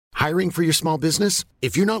Hiring for your small business?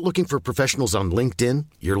 If you're not looking for professionals on LinkedIn,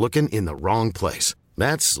 you're looking in the wrong place.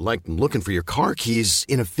 That's like looking for your car keys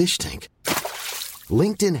in a fish tank.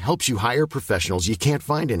 LinkedIn helps you hire professionals you can't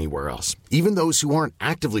find anywhere else, even those who aren't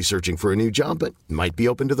actively searching for a new job but might be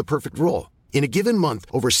open to the perfect role. In a given month,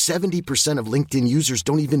 over 70% of LinkedIn users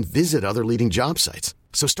don't even visit other leading job sites.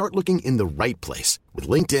 So start looking in the right place. With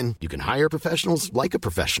LinkedIn, you can hire professionals like a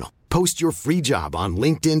professional. Post your free job on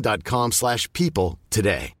linkedin.com/people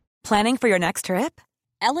today. Planning for your next trip?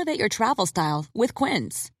 Elevate your travel style with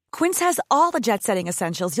Quince. Quince has all the jet-setting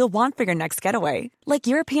essentials you'll want for your next getaway, like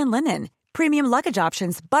European linen, premium luggage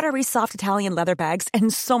options, buttery soft Italian leather bags,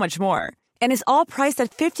 and so much more. And is all priced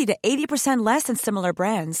at 50 to 80% less than similar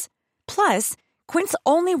brands. Plus, Quince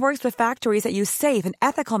only works with factories that use safe and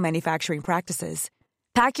ethical manufacturing practices.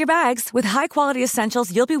 Pack your bags with high-quality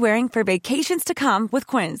essentials you'll be wearing for vacations to come with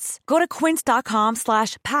Quince. Go to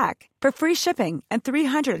quince.com/pack for free shipping and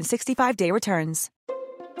 365-day returns.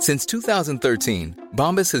 Since 2013,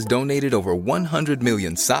 Bombas has donated over 100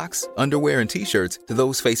 million socks, underwear, and T-shirts to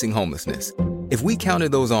those facing homelessness. If we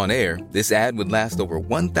counted those on air, this ad would last over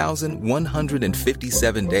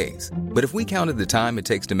 1,157 days. But if we counted the time it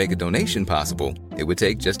takes to make a donation possible, it would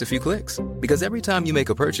take just a few clicks. Because every time you make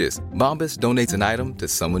a purchase, Bombas donates an item to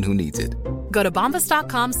someone who needs it. Go to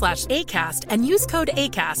bombas.com/ACAST and use code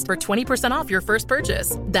ACAST for 20% off your first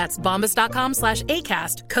purchase. That's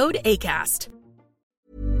bombas.com/ACAST, code ACAST.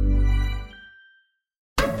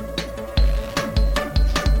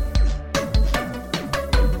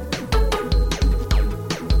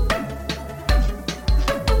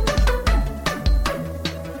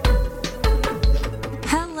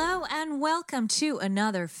 Welcome to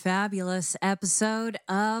another fabulous episode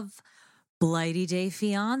of Blighty Day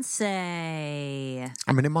Fiancé.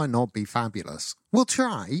 I mean, it might not be fabulous. We'll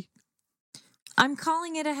try. I'm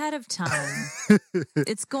calling it ahead of time.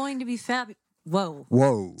 It's going to be Whoa.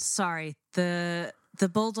 Whoa. Sorry. The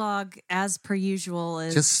bulldog, as per usual,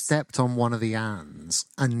 is... just stepped on one of the ands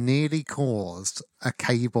and nearly caused a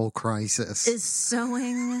cable crisis. Is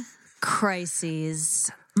sowing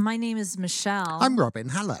crises. My name is Michelle. I'm Robin.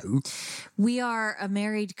 Hello. We are a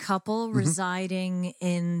married couple residing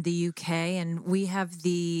in the UK, and we have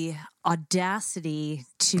the audacity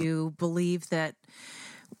to believe that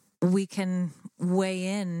we can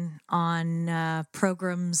weigh in on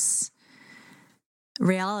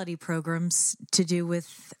reality programs to do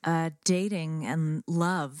with dating and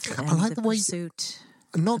love and I like the way pursuit.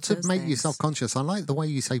 Not to make you things. self-conscious, I like the way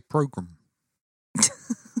you say program.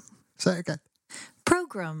 Say it again.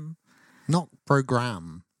 Program. Not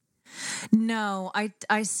program. No, I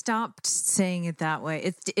stopped saying it that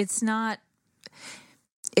way. It's not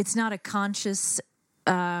a conscious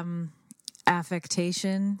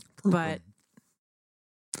affectation, Program. but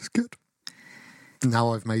It's good.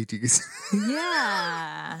 Now I've made you.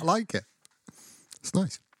 yeah. I like it. It's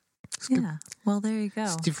nice. It's good. Yeah. Well, there you go.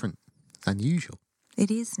 It's different than usual. It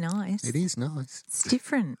is nice. It is nice. It's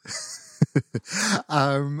different.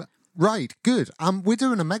 Right, good. We're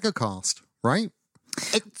doing a megacast, right?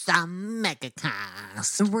 It's a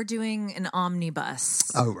megacast. We're doing an omnibus.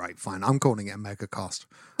 Oh, right, fine. I'm calling it a megacast.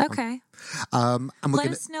 Okay. And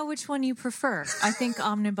Let us know which one you prefer. I think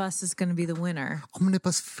omnibus is going to be the winner.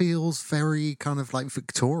 Omnibus feels very kind of like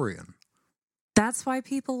Victorian. That's why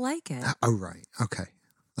people like it. Oh, right. Okay.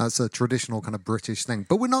 That's a traditional kind of British thing.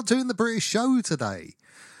 But we're not doing the British show today.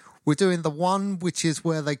 We're doing the one which is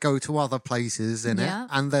where they go to other places in it,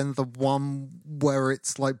 and then the one where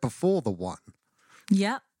it's like before the one.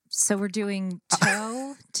 Yep. So we're doing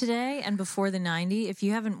Toe today and Before the 90. If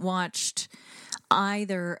you haven't watched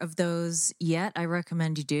either of those yet, I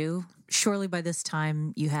recommend you do. Surely by this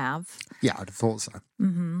time you have. Yeah, I'd have thought so.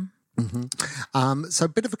 So a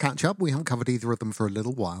bit of a catch-up. We haven't covered either of them for a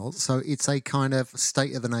little while. So it's a kind of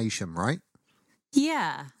state of the nation, right?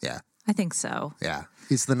 Yeah. Yeah. I think so. Yeah.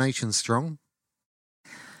 Is the nation strong?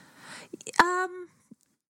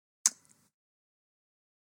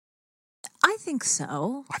 I think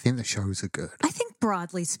so. I think the shows are good. I think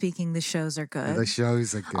broadly speaking, the shows are good. The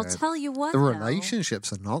shows are good. I'll tell you what, the though.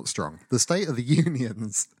 relationships are not strong. The state of the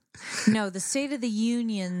unions. No, the State of the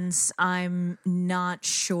Unions, I'm not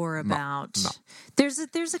sure about. No. There's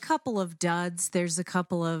a couple of duds. There's a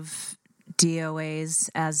couple of DOAs,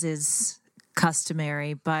 as is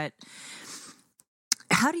customary. But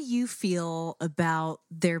how do you feel about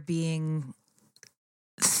there being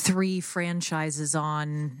 3 franchises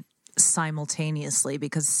on simultaneously?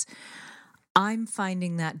 Because I'm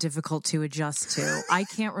finding that difficult to adjust to. I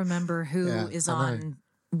can't remember who is on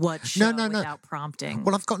what show without prompting.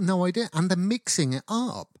 Well, I've got no idea. And they're mixing it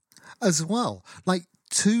up as well. Like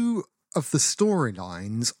 2 of the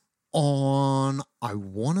storylines on, I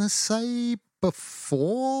want to say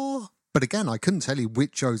before, but again, I couldn't tell you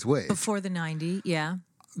which show's which. Before the 90, yeah.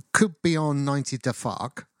 Could be on 90 to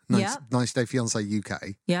Fuck. 90 Day Fiancé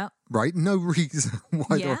UK. Yeah. Right? No reason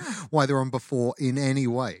why they're on before in any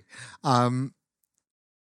way.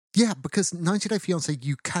 Yeah, because 90 Day Fiancé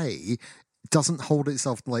UK doesn't hold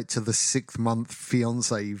itself like to the 6-month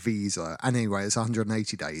fiancé visa. And anyway, it's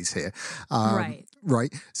 180 days here. Right.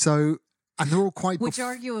 Right. So, and they're all quite... Which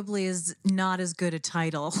arguably is not as good a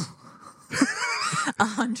title.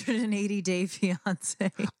 180 Day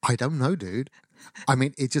Fiancé. I don't know, dude. I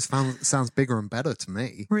mean, it just sounds bigger and better to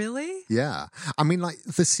me. Really? Yeah. I mean, like,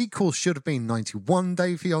 the sequel should have been 91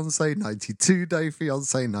 Day Fiancé, 92 Day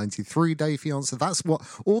Fiancé, 93 Day Fiancé. That's what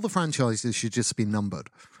all the franchises should just be numbered.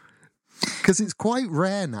 Because it's quite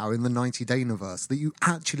rare now in the 90-day universe that you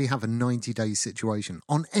actually have a 90-day situation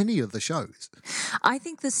on any of the shows. I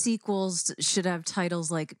think the sequels should have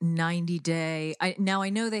titles like 90 Day. Now, I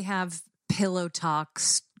know they have Pillow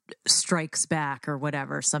Talks Strikes Back or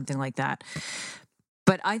whatever, something like that.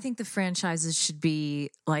 But I think the franchises should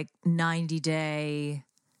be like 90 Day,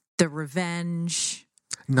 The Revenge.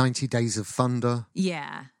 90 Days of Thunder.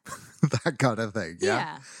 Yeah. That kind of thing.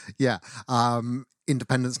 Yeah. Yeah.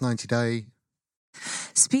 Independence 90 Day.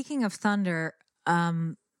 Speaking of Thunder,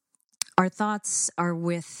 our thoughts are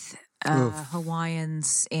with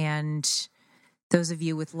Hawaiians and those of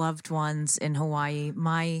you with loved ones in Hawaii.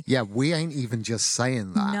 We ain't even just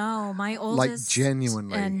saying that. No, my oldest like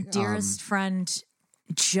genuinely and dearest friend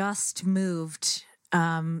just moved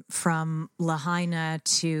from Lahaina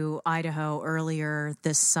to Idaho earlier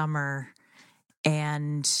this summer,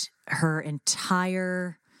 and her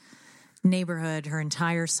entire neighborhood, her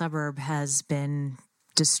entire suburb has been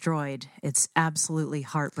destroyed. It's absolutely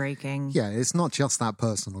heartbreaking. Yeah, it's not just that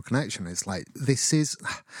personal connection. It's like, this is,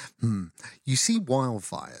 you see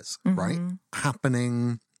wildfires, right,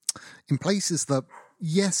 happening in places that,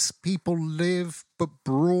 yes, people live, but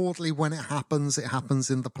broadly when it happens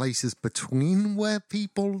in the places between where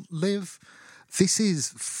people live. This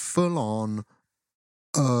is full-on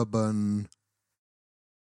urban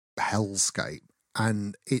hellscape.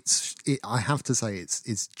 And I have to say,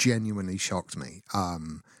 it's genuinely shocked me.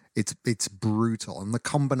 It's brutal, and the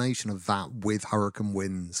combination of that with hurricane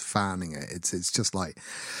winds fanning it, it's just like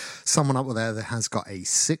someone up there that has got a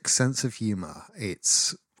sick sense of humor.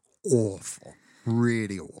 It's awful,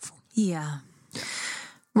 really awful. Yeah.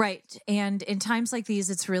 Right. And in times like these,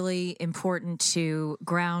 it's really important to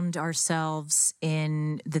ground ourselves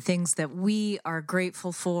in the things that we are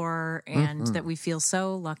grateful for and that we feel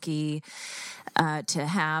so lucky to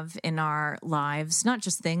have in our lives. Not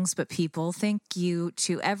just things, but people. Thank you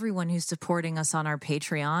to everyone who's supporting us on our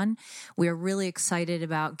Patreon. We are really excited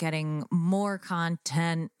about getting more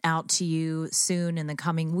content out to you soon in the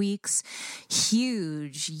coming weeks.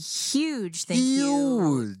 Huge thank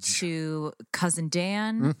you to Cousin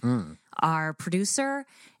Dan, our producer,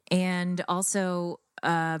 and also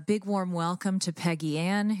a big warm welcome to Peggy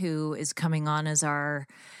Ann, who is coming on as our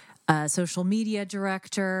social media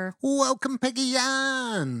director. Welcome, Peggy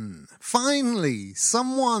Ann! Finally,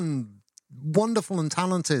 someone wonderful and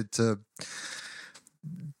talented to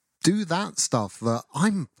do that stuff that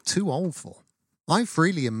I'm too old for. I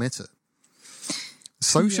freely admit it.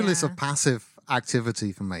 Social is a passive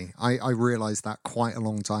activity for me. I realized that quite a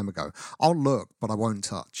long time ago. I'll look, but I won't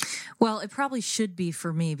touch. Well, it probably should be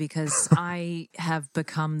for me because I have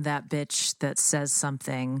become that bitch that says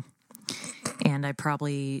something and I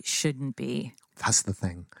probably shouldn't be. That's the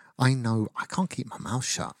thing. I know I can't keep my mouth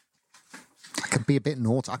shut. I can be a bit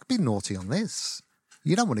naughty. I could be naughty on this.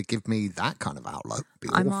 You don't want to give me that kind of outlook.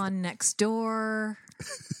 I'm on next door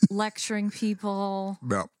lecturing people.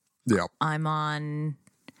 Yeah. I'm on...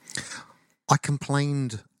 I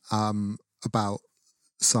complained about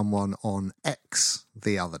someone on X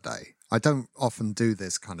the other day. I don't often do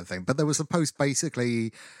this kind of thing, but there was a post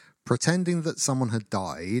basically pretending that someone had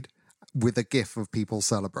died with a gif of people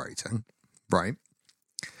celebrating, right?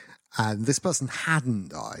 And this person hadn't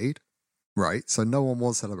died, right? So no one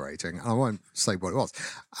was celebrating, and I won't say what it was.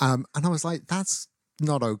 And I was like, that's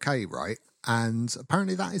not okay, right? And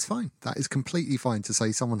apparently that is fine. That is completely fine to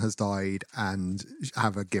say someone has died and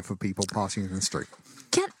have a gif of people passing in the street.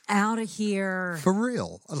 Get out of here. For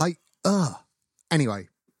real. Like, Anyway,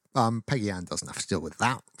 Peggy Ann doesn't have to deal with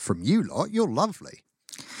that from you lot. You're lovely.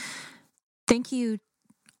 Thank you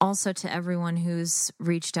also to everyone who's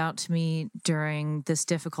reached out to me during this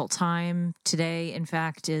difficult time. Today, in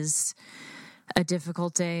fact, is a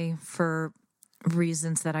difficult day for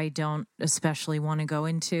reasons that I don't especially want to go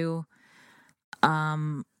into.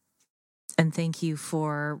 And thank you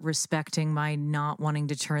for respecting my not wanting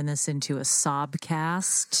to turn this into a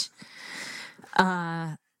sobcast.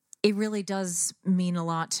 It really does mean a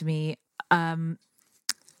lot to me.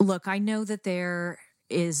 Look, I know that there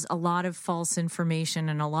is a lot of false information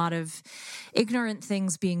and a lot of ignorant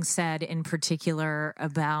things being said, in particular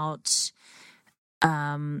about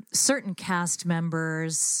certain cast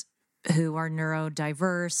members who are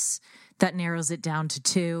neurodiverse. That narrows it down to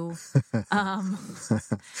 2.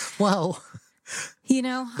 Well,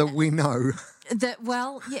 that we know.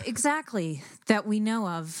 Yeah, exactly. That we know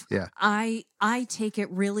of. Yeah. I take it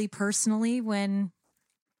really personally when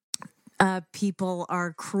people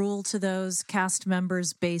are cruel to those cast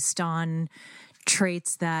members based on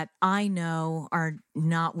traits that I know are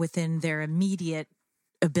not within their immediate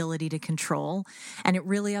ability to control, and it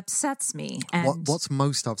really upsets me. And what's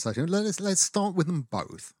most upsetting? Let's start with them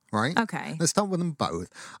both, right? Okay. Let's start with them both.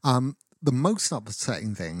 The most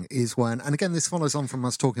upsetting thing is when, and again, this follows on from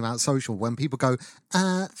us talking about social, when people go,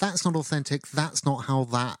 that's not authentic, that's not how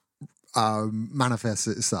that manifests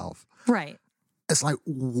itself. Right. It's like,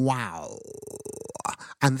 wow.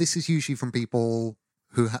 And this is usually from people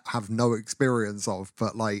who have no experience of,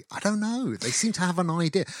 but like, I don't know, they seem to have an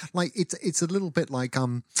idea. Like, it's a little bit like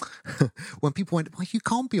when people went, well, you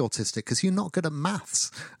can't be autistic because you're not good at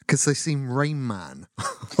maths, because they seem Rain Man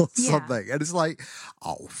or something. And it's like,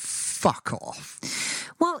 oh, fuck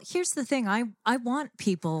off. Well, here's the thing. I want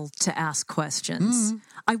people to ask questions.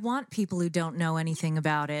 I want people who don't know anything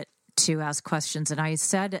about it to ask questions. And I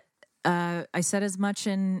said as much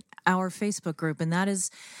in our Facebook group, and that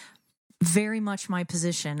is very much my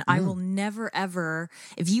position. I will never, ever,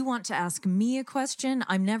 if you want to ask me a question,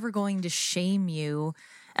 I'm never going to shame you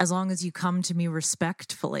as long as you come to me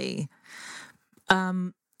respectfully.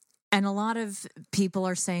 And a lot of people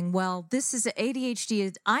are saying, well, this is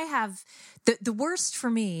ADHD. I have, the worst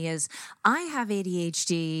for me is I have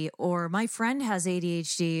ADHD, or my friend has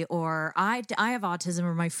ADHD, or I have autism,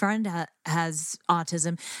 or my friend has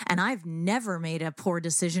autism, and I've never made a poor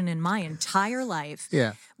decision in my entire life.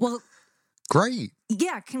 Yeah. Well, great.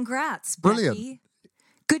 Yeah, congrats, brilliant.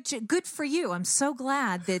 Becky. Good for you. I'm so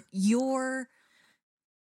glad that your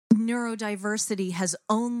neurodiversity has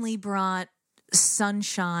only brought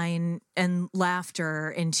sunshine and laughter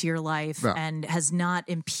into your life, and has not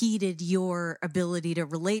impeded your ability to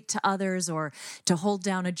relate to others or to hold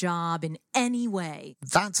down a job in any way.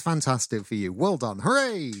 That's fantastic for you. Well done.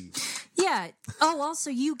 Hooray. Yeah. Oh, also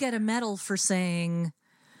you get a medal for saying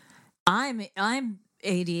I'm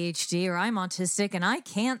ADHD or I'm autistic and I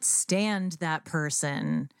can't stand that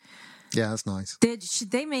person. Yeah, that's nice.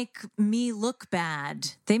 They make me look bad.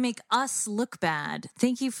 They make us look bad.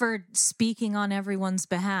 Thank you for speaking on everyone's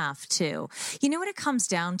behalf, too. You know what it comes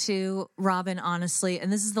down to, Robin, honestly,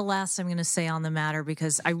 and this is the last I'm going to say on the matter,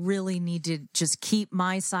 because I really need to just keep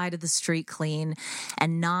my side of the street clean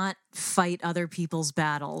and not fight other people's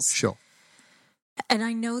battles. Sure. And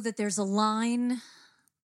I know that there's a line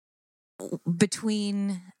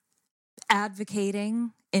between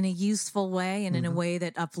advocating in a useful way and in a way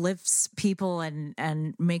that uplifts people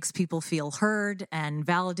and makes people feel heard and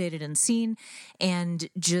validated and seen, and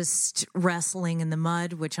just wrestling in the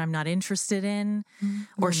mud, which I'm not interested in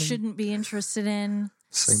or shouldn't be interested in.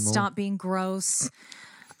 Stop being gross.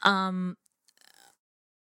 I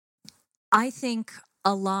think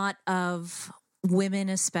a lot of women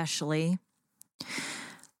especially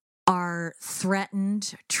are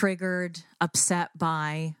threatened, triggered, upset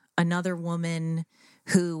by another woman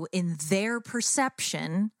who, in their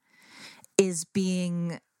perception, is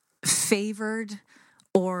being favored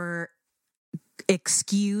or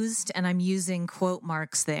excused, and I'm using quote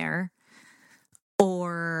marks there,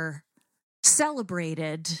 or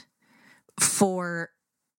celebrated for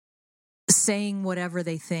saying whatever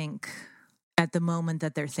they think at the moment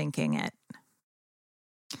that they're thinking it.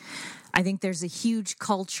 I think there's a huge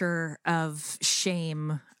culture of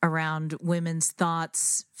shame around women's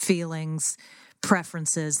thoughts, feelings,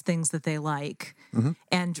 preferences, things that they like.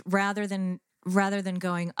 And rather than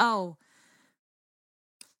going, oh,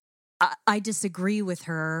 I disagree with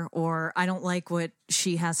her, or I don't like what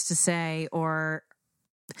she has to say, or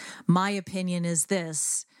my opinion is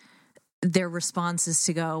this, their response is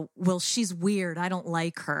to go, well, she's weird. I don't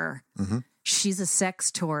like her. She's a sex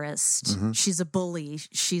tourist. She's a bully.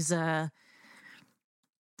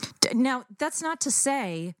 Now, that's not to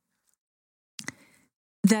say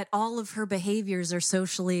that all of her behaviors are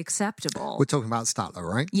socially acceptable. We're talking about Statler,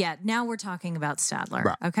 right? Yeah, now we're talking about Statler,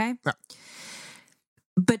 right. Okay? Right.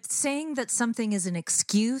 But saying that something is an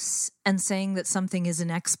excuse and saying that something is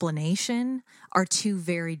an explanation are two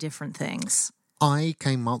very different things. I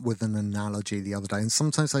came up with an analogy the other day, and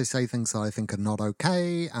sometimes I say things that I think are not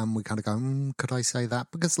okay, and we kind of go, could I say that?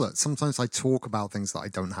 Because look, sometimes I talk about things that I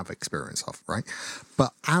don't have experience of, right?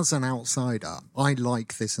 But as an outsider, I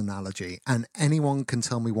like this analogy, and anyone can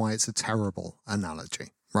tell me why it's a terrible analogy,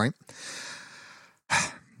 right?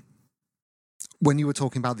 When you were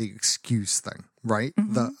talking about the excuse thing, right?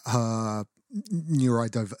 Mm-hmm. That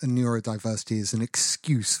neurodiversity is an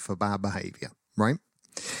excuse for bad behavior, right?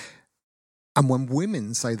 And when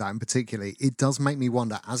women say that in particular, it does make me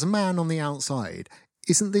wonder, as a man on the outside,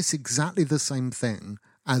 isn't this exactly the same thing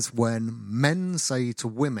as when men say to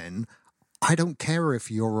women, I don't care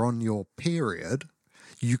if you're on your period,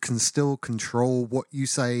 you can still control what you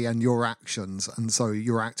say and your actions, and so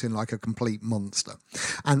you're acting like a complete monster.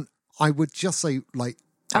 And I would just say, like...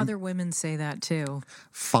 Other women say that too.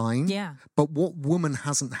 Fine. Yeah. But what woman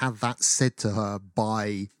hasn't had that said to her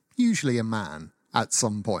by usually a man at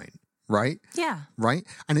some point? Right? Yeah. Right?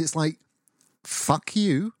 And it's like, fuck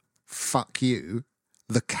you.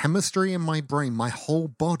 The chemistry in my brain, my whole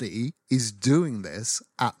body is doing this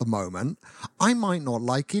at the moment. I might not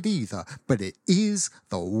like it either, but it is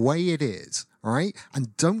the way it is. Right?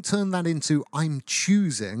 And don't turn that into, I'm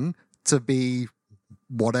choosing to be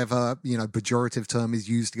whatever, pejorative term is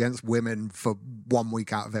used against women for 1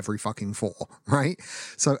 week out of every fucking 4. Right?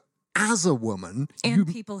 So as a woman... And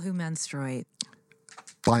people who menstruate.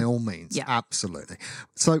 By all means, yeah. Absolutely.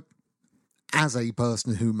 So, as a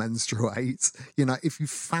person who menstruates, if you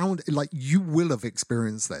found, you will have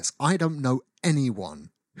experienced this. I don't know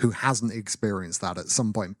anyone who hasn't experienced that at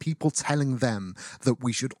some point. People telling them that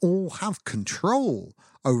we should all have control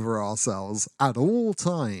over ourselves at all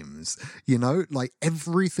times.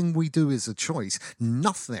 Everything we do is a choice.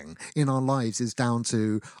 Nothing in our lives is down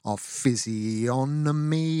to our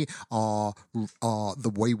physiognomy,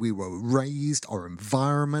 the way we were raised, our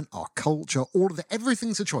environment, our culture, all of that.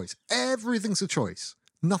 Everything's a choice. Everything's a choice.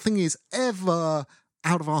 Nothing is ever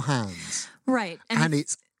out of our hands. Right. And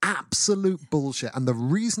it's absolute bullshit. And the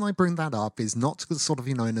reason I bring that up is not to sort of,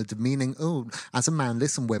 in a demeaning, as a man,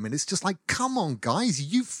 listen, women. It's just like, come on, guys,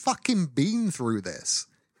 you've fucking been through this.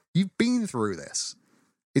 You've been through this.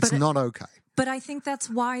 It's not okay. But I think that's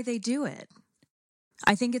why they do it.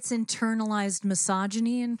 I think it's internalized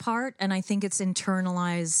misogyny in part, and I think it's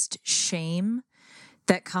internalized shame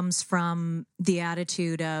that comes from the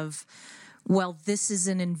attitude of, well, this is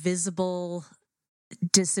an invisible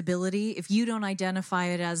disability. If you don't identify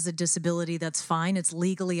it as a disability, that's fine. It's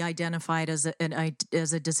legally identified as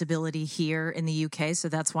a disability here in the UK, so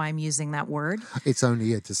that's why I'm using that word. It's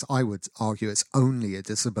only I would argue it's only a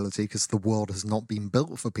disability because the world has not been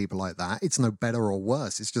built for people like that. It's no better or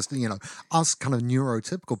worse. It's just, us kind of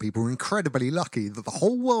neurotypical people are incredibly lucky that the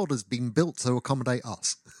whole world has been built to accommodate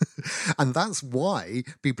us. And that's why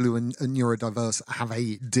people who are neurodiverse have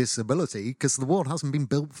a disability, because the world hasn't been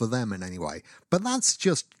built for them in any way. But that's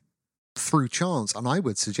just through chance, and I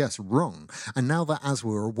would suggest wrong. And now that as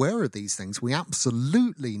we're aware of these things, we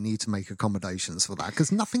absolutely need to make accommodations for that,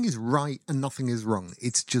 because nothing is right and nothing is wrong.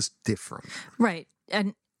 It's just different. Right.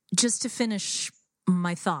 And just to finish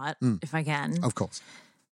my thought, if I can. Of course.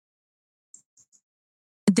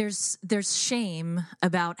 There's shame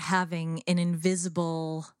about having an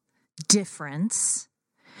invisible difference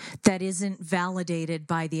that isn't validated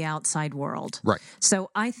by the outside world. Right.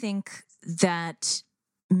 So I think that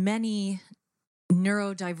many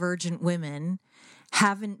neurodivergent women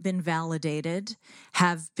haven't been validated,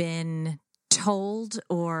 have been told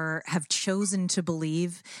or have chosen to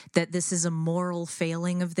believe that this is a moral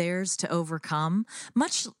failing of theirs to overcome,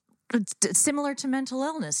 much similar to mental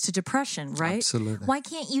illness, to depression, right? Absolutely. Why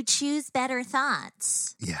can't you choose better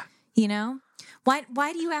thoughts? Yeah.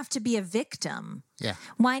 Why do you have to be a victim? Yeah.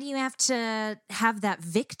 Why do you have to have that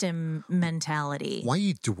victim mentality? Why are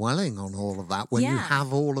you dwelling on all of that when you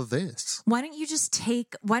have all of this? Why don't you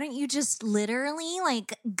just literally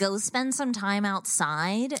go spend some time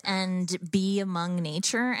outside and be among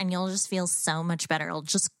nature, and you'll just feel so much better. It'll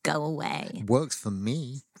just go away. It works for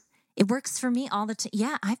me. It works for me all the time.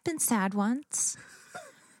 Yeah, I've been sad once.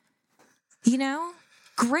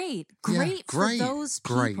 Great for those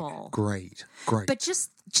people. Great. But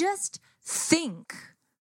just think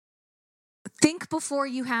before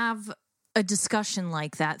you have a discussion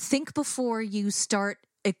like that. Think before you start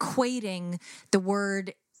equating the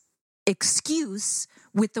word excuse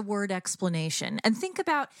with the word explanation. And think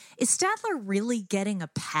about, is Statler really getting a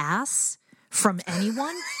pass from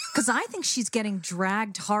anyone? Because I think she's getting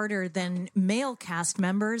dragged harder than male cast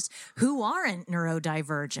members who aren't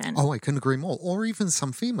neurodivergent. Oh, I couldn't agree more. Or even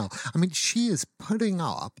some female. I mean, she is putting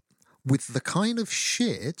up with the kind of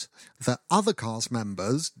shit that other cast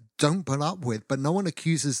members don't put up with, but no one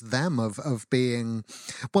accuses them of being,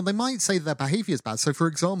 well, they might say their behavior is bad. So, for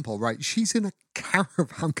example, right, she's in a caravan,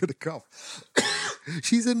 I'm going to cough.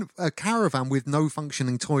 She's in a caravan with no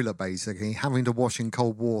functioning toilet, basically, having to wash in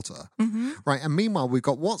cold water. Mm-hmm. Right. And meanwhile, we've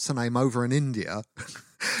got what's her name over in India,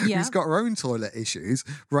 who's got her own toilet issues.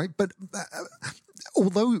 Right. But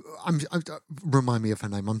although remind me of her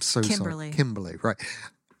name. I'm so Kimberly. Sorry. Kimberly. Right.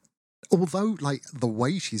 Although, like, the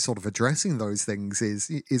way she's sort of addressing those things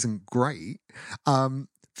isn't great. The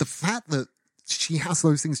fact that she has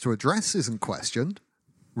those things to address isn't questioned.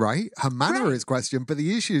 Right? Her manner is questioned, but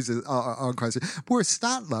the issues are questioned. Whereas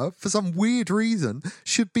Statler, for some weird reason,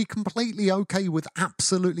 should be completely okay with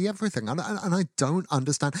absolutely everything. And I don't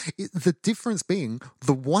understand. The difference being,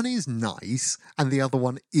 the one is nice and the other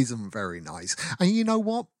one isn't very nice. And you know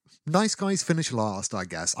what? Nice guys finish last, I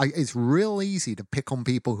guess. It's real easy to pick on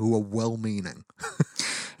people who are well-meaning.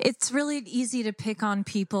 It's really easy to pick on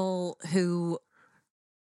people who,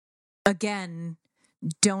 again,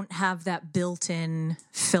 don't have that built-in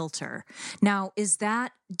filter. Now, does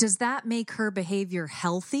that make her behavior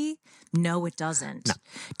healthy? No, it doesn't. No.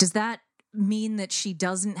 Does that mean that she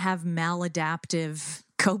doesn't have maladaptive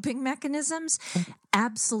coping mechanisms?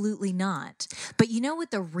 Absolutely not. But you know what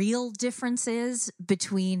the real difference is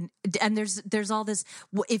between, and there's all this,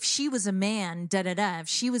 if she was a man, if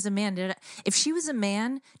she was a man, if she was a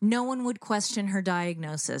man, no one would question her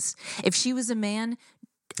diagnosis. If she was a man,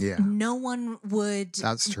 no one would.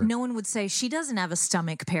 That's true. No one would say she doesn't have a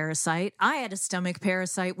stomach parasite. I had a stomach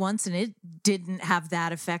parasite once, and it didn't have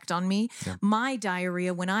that effect on me. Yeah. My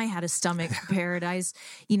diarrhea when I had a stomach paradise,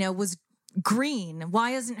 was green.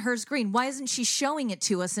 Why isn't hers green? Why isn't she showing it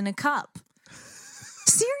to us in a cup?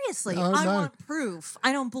 Seriously, I want proof.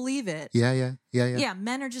 I don't believe it. Yeah. Yeah,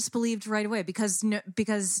 men are just believed right away because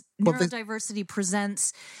neurodiversity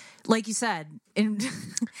presents, like you said,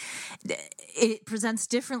 it presents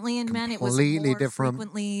differently in men. It was more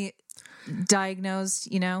frequently diagnosed,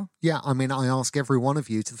 Yeah, I mean, I ask every one of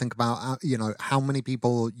you to think about, how many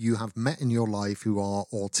people you have met in your life who are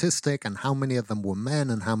autistic and how many of them were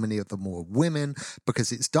men and how many of them were women,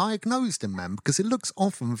 because it's diagnosed in men, because it looks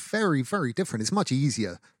often very, very different. It's much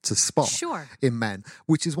easier to spot in men,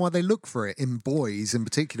 which is why they look for it in boys in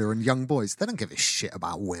particular and young boys. They don't give a shit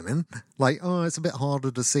about women. Like, it's a bit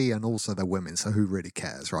harder to see, and also they're women, so who really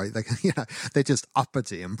cares, right? They're just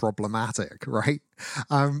uppity and problematic, right?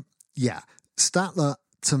 Yeah, Statler,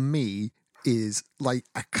 to me, is like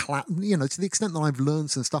to the extent that I've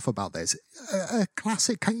learned some stuff about this, a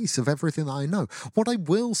classic case of everything that I know. What I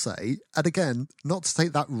will say, and again, not to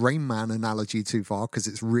take that Rain Man analogy too far because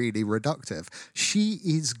it's really reductive, she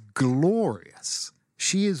is glorious.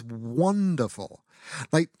 She is wonderful.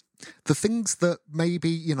 Like, the things that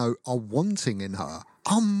maybe, are wanting in her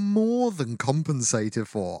are more than compensated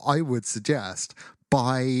for, I would suggest,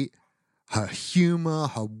 by her humour,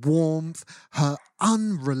 her warmth, her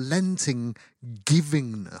unrelenting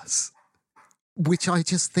givingness, which I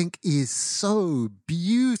just think is so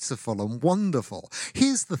beautiful and wonderful.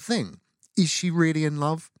 Here's the thing. Is she really in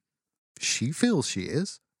love? She feels she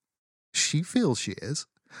is. She feels she is.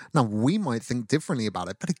 Now, we might think differently about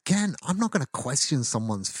it, but again, I'm not going to question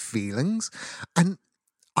someone's feelings. And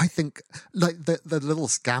I think, like, the little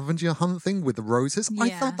scavenger hunt thing with the roses,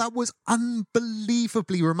 I thought that was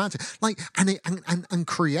unbelievably romantic, like, and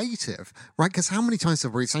creative, right? Because how many times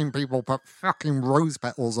have we seen people put fucking rose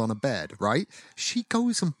petals on a bed, right? She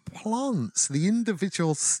goes and plants the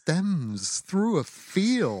individual stems through a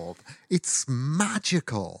field. It's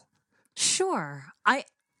magical. Sure.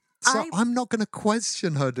 I'm not going to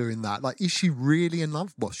question her doing that. Like, is she really in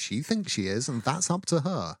love? Well, she thinks she is, and that's up to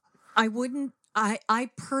her. I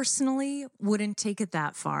personally wouldn't take it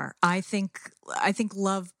that far. I think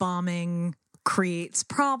love bombing creates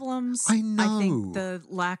problems. I know. I think the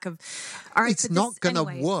lack of... All right, it's not going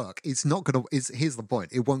to work. It's not going to... Here's the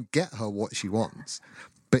point. It won't get her what she wants.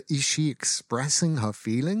 But is she expressing her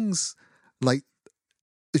feelings? Like,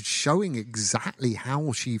 showing exactly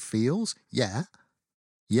how she feels? Yeah.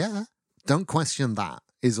 Yeah. Don't question that,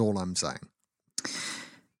 is all I'm saying.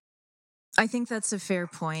 I think that's a fair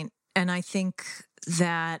point. And I think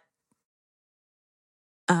that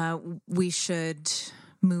we should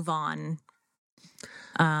move on.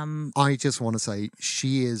 I just want to say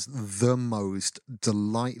she is the most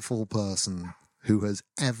delightful person who has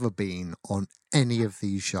ever been on any of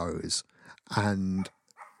these shows. And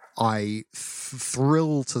I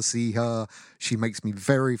thrill to see her. She makes me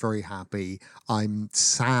very, very happy. I'm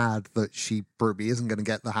sad that she probably isn't going to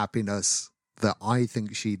get the happiness that I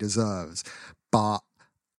think she deserves. But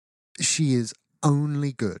she is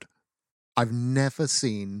only good. I've never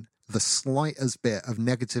seen the slightest bit of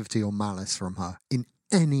negativity or malice from her in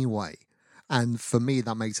any way. And for me,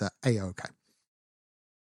 that makes her A-okay.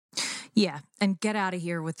 Yeah, and get out of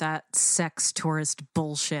here with that sex tourist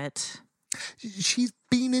bullshit. She's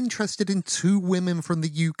been interested in 2 women from the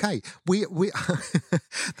UK. We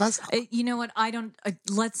that's you know what? I don't.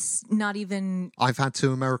 Let's not even. I've had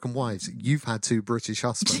 2 American wives. You've had 2 British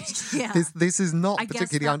husbands. Yeah, this is not I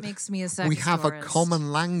particularly. Guess that makes me a sex We have tourist. a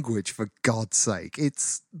common language, for God's sake.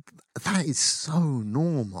 That is so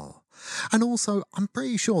normal. And also, I'm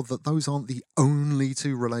pretty sure that those aren't the only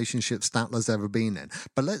 2 relationships Statler's ever been in.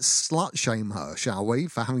 But let's slut shame her, shall we,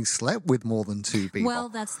 for having slept with more than 2 people? Well,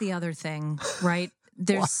 that's the other thing, right?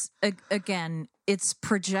 There's, again, it's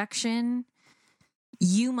projection.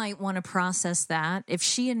 You might want to process that. If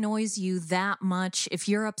she annoys you that much, if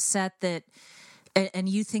you're upset that, and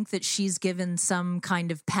you think that she's given some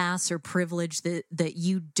kind of pass or privilege that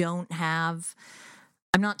you don't have,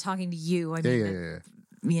 I'm not talking to you. I mean, yeah.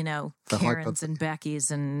 You know, The Karens and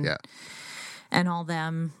Beckys and all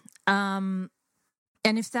them. And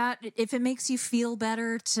if it makes you feel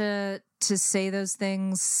better to say those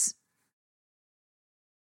things,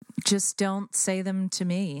 just don't say them to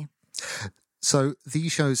me. So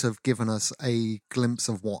these shows have given us a glimpse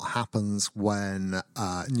of what happens when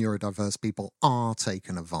neurodiverse people are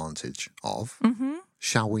taken advantage of. Mm-hmm.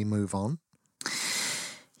 Shall we move on?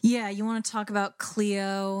 Yeah, you want to talk about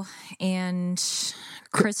Cleo and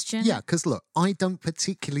Christian? Yeah, because look, I don't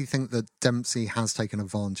particularly think that Dempsey has taken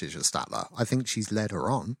advantage of Statler. I think she's led her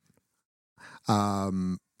on.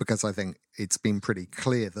 Because I think it's been pretty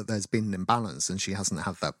clear that there's been an imbalance and she hasn't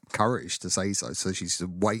had that courage to say so. So she's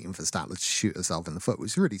waiting for Statler to shoot herself in the foot,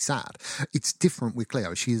 which is really sad. It's different with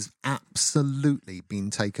Cleo. She has absolutely been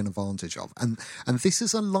taken advantage of. And this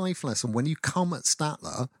is a life lesson. When you come at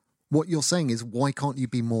Statler, what you're saying is, why can't you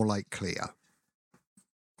be more like Cleo?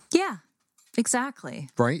 Yeah, exactly.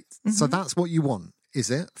 Right? Mm-hmm. So that's what you want, is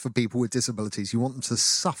it? For people with disabilities, you want them to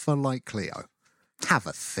suffer like Cleo. Have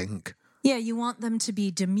a think. Yeah, you want them to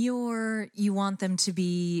be demure. You want them to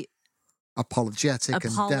be apologetic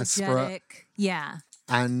and desperate. Yeah,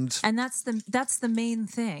 and that's the main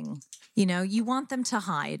thing. You know, you want them to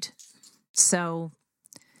hide. So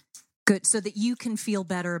good, so that you can feel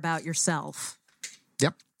better about yourself.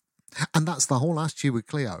 Yep, and that's the whole attitude with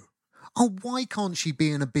Cleo. Oh, why can't she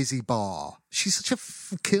be in a busy bar? She's such a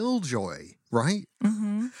killjoy, right?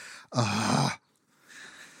 Mm-hmm.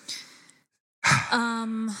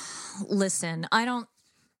 Listen, I don't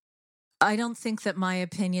think that my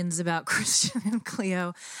opinions about Christian and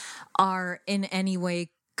Cleo are in any way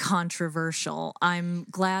controversial. I'm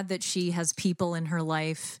glad that she has people in her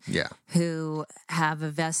life who have a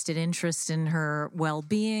vested interest in her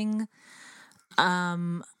well-being.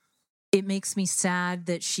 It makes me sad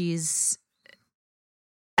that she's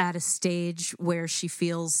at a stage where she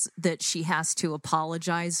feels that she has to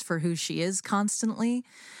apologize for who she is constantly.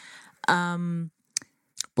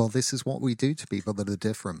 Well, this is what we do to people that are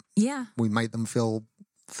different. Yeah. We make them feel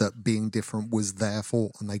that being different was their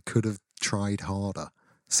fault and they could have tried harder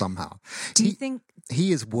somehow. Do you think...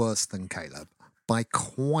 He is worse than Caleb by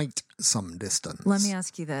quite some distance. Let me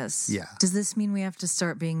ask you this. Yeah. Does this mean we have to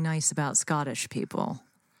start being nice about Scottish people?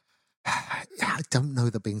 I don't know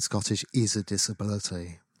that being Scottish is a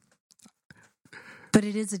disability. But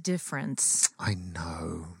it is a difference. I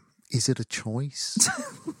know. Is it a choice?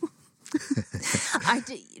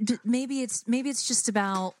 Maybe it's just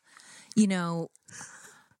about, you know,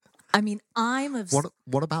 I mean,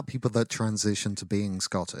 what about people that transition to being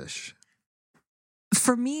Scottish?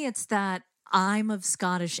 For me, it's that I'm of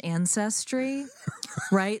Scottish ancestry,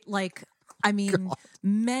 right? Like, I mean,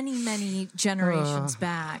 many generations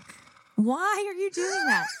back. Why are you doing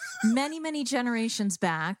that? Many generations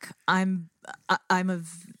back, I'm of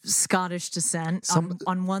Scottish descent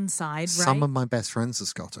on one side, right? Some of my best friends are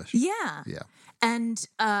Scottish. Yeah. Yeah. And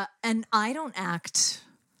I don't act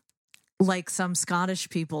like some Scottish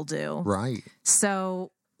people do. Right.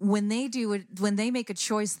 So when they make a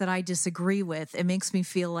choice that I disagree with, it makes me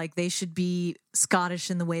feel like they should be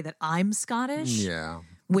Scottish in the way that I'm Scottish. Yeah.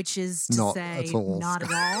 Which is to not say, at all. not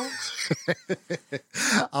at all.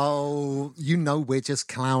 Oh, you know, we're just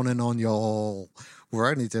clowning on y'all. We're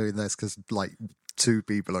only doing this because, like, 2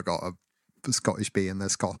 people have got a Scottish bee in their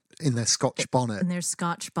Scotch bonnet. In their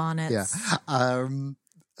Scotch bonnets. Yeah.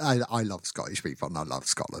 I love Scottish people and I love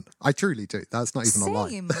Scotland. I truly do. That's not even a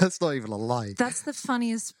lie. That's not even a lie. That's the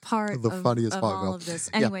funniest part of all of this.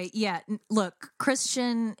 Anyway, look,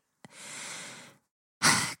 Christian,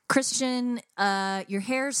 your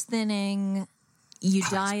hair's thinning. you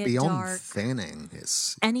dye it beyond dark. thinning.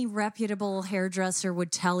 Any reputable hairdresser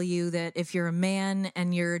would tell you that if you're a man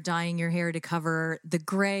and you're dyeing your hair to cover the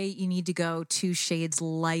gray, you need to go 2 shades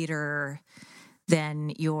lighter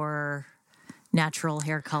than your natural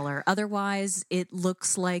hair color. Otherwise, it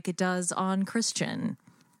looks like it does on Christian.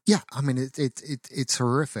 Yeah, I mean, it's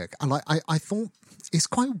horrific. And I thought it's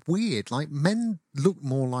quite weird. Like, men look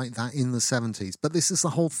more like that in the 70s, but this is the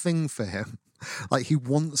whole thing for him. Like, he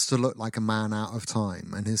wants to look like a man out of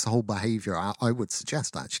time, and his whole behavior, I would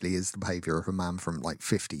suggest, actually, is the behavior of a man from, like,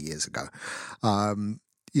 50 years ago.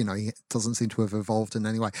 You know, he doesn't seem to have evolved in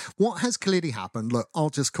any way. What has clearly happened, look, I'll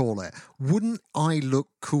just call it. Wouldn't I look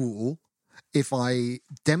cool if I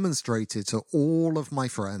demonstrated to all of my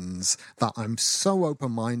friends that I'm so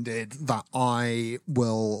open-minded that I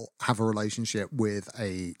will have a relationship with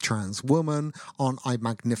a trans woman on I'm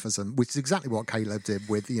Magnificent, which is exactly what Caleb did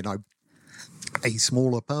with, you know, a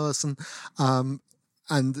smaller person.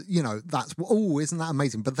 And, you know, that's, oh, isn't that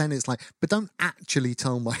amazing? But then it's like, but don't actually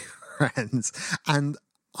tell my friends. And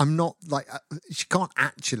I'm not like, she can't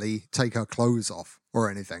actually take her clothes off or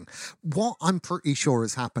anything. What I'm pretty sure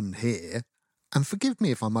has happened here, and forgive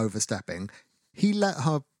me if I'm overstepping, he let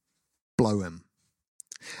her blow him.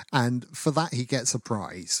 And for that, he gets a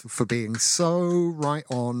prize for being so right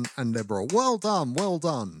on and liberal. Well done, well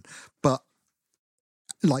done. But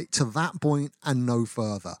like to that point and no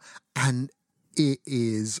further. And it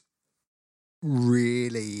is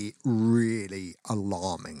really, really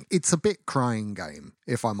alarming. It's a bit crying game,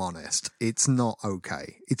 if I'm honest. It's not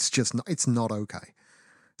okay. It's just not, it's not okay.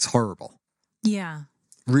 It's horrible. Yeah.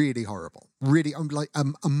 Really horrible. Really, like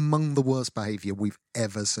among the worst behavior we've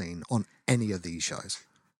ever seen on any of these shows.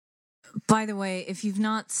 By the way, if you've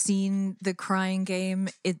not seen The Crying Game,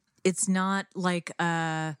 it's not like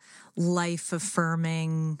a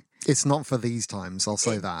life-affirming... It's not for these times, I'll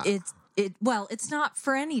say that. Well, it's not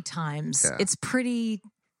for any times. Yeah. It's pretty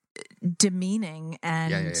demeaning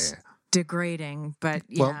and degrading, but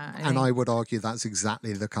well, and I would argue that's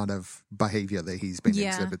exactly the kind of behavior that he's been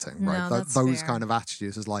exhibiting, right? No, those fair. kind of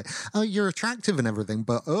attitudes is like, oh, you're attractive and everything,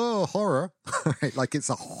 but oh, horror. Like it's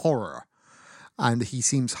a horror. And he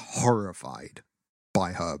seems horrified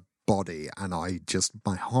by her body, and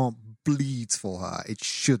my heart bleeds for her. It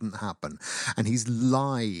shouldn't happen. And he's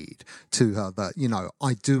lied to her that, you know,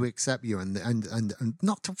 I do accept you, and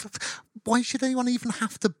not to, why should anyone even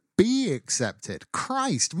have to be accepted?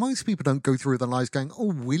 Christ, most people don't go through their lives going,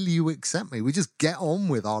 oh, will you accept me? We just get on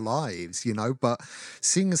with our lives, you know. But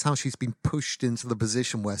seeing as how she's been pushed into the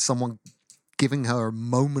position where someone giving her a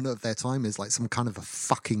moment of their time is like some kind of a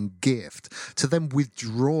fucking gift, to then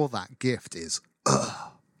withdraw that gift is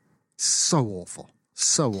so awful.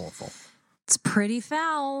 So awful. It's pretty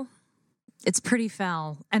foul. It's pretty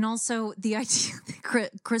foul. And also the idea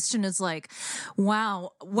that Christian is like,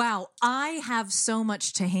 wow, I have so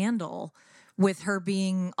much to handle with her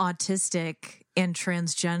being autistic and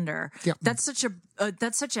transgender. Yeah. That's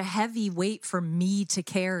such a heavy weight for me to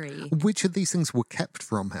carry. Which of these things were kept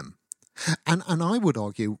from him? And I would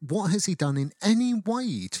argue, what has he done in any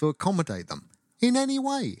way to accommodate them? In any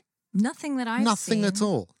way? Nothing that I've seen. Nothing at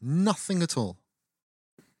all. Nothing at all.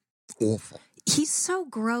 Awful. He's so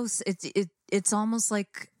gross. It's almost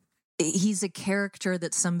like he's a character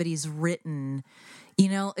that somebody's written. You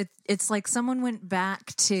know, it's like someone went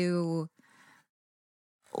back to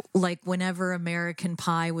like whenever American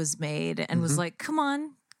Pie was made and was like, come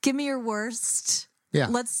on, give me your worst. Yeah.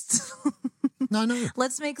 Let's No.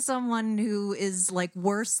 let's make someone who is like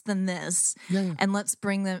worse than this. Yeah. And let's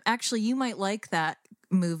bring them. Actually, you might like that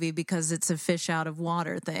movie because it's a fish out of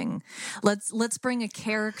water thing. Let's bring a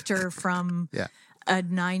character from a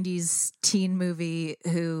 90s teen movie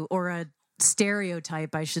or a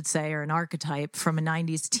stereotype, I should say, or an archetype from a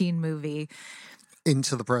 90s teen movie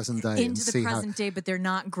into the present day. Day, but they're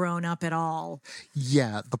not grown up at all.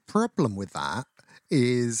 Yeah, the problem with that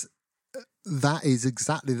is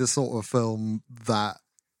exactly the sort of film that,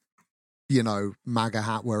 you know, MAGA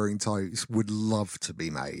hat wearing types would love to be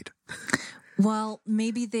made. Well,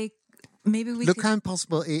 maybe we look how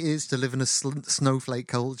impossible it is to live in a snowflake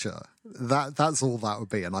culture. That's all that would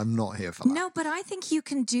be, and I'm not here for that. No, but I think you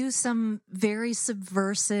can do some very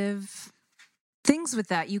subversive things with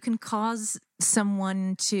that. You can cause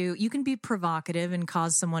you can be provocative and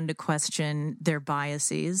cause someone to question their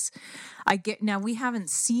biases. Now we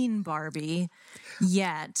haven't seen Barbie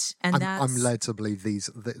yet, and I'm led to believe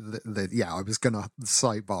I was going to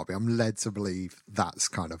cite Barbie. I'm led to believe that's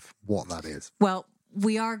kind of what that is. Well,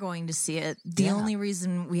 we are going to see it. The only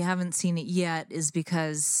reason we haven't seen it yet is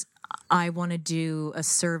because I want to do a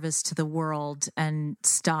service to the world and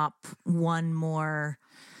stop one more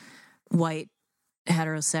white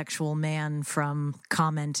heterosexual man from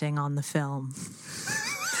commenting on the film.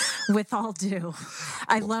 With all due,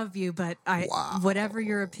 I love you, but whatever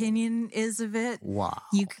your opinion is of it,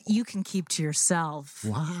 you can keep to yourself.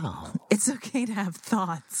 Wow. It's okay to have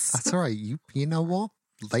thoughts. That's all right. You know what?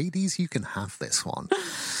 Ladies, you can have this one.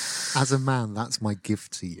 As a man, that's my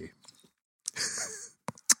gift to you.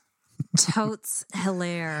 Totes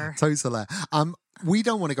hilaire. Totes hilaire. We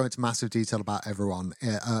don't want to go into massive detail about everyone.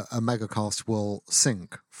 A megacast will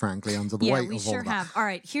sink, frankly, under the weight of all that. Yeah, we sure have. All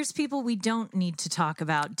right, here's people we don't need to talk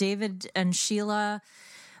about. David and Sheila,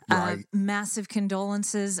 right. Massive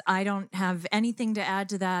condolences. I don't have anything to add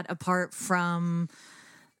to that apart from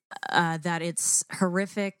that it's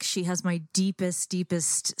horrific. She has my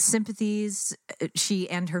deepest sympathies. She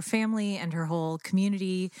and her family and her whole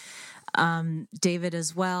community. David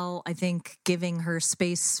as well. I think giving her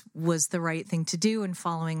space was the right thing to do, and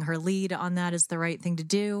following her lead on that is the right thing to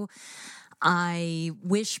do. I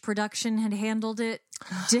wish production had handled it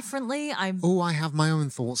differently. I have my own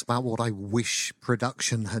thoughts about what I wish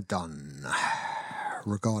production had done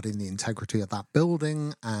regarding the integrity of that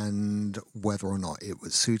building and whether or not it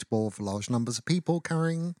was suitable for large numbers of people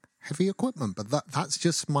carrying heavy equipment. But that's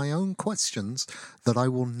just my own questions that I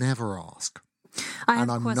will never ask. And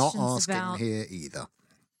I'm not asking here either.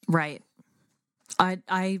 Right.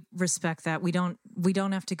 I respect that. We don't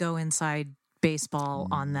have to go inside baseball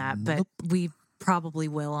on that, but we probably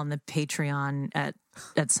will on the Patreon at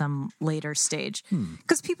some later stage.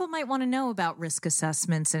 Because people might want to know about risk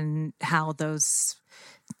assessments and how those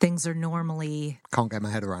things are normally can't get my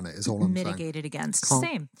head around it is all I'm mitigated saying. Against.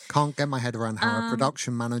 Can't get my head around how a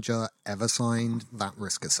production manager ever signed that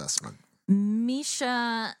risk assessment.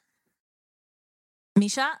 Misha.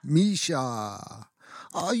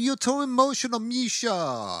 Oh, you're too emotional,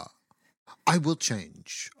 Misha. I will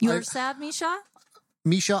change. You're sad, Misha?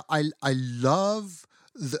 Misha, I love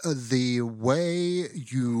the way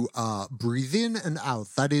you breathe in and out.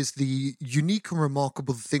 That is the unique and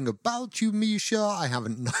remarkable thing about you, Misha. I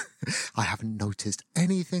haven't noticed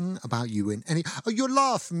anything about you in any. Oh, you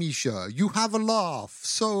laugh, Misha. You have a laugh,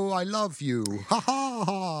 so I love you. Ha ha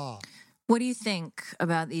ha. What do you think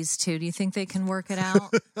about these two? Do you think they can work it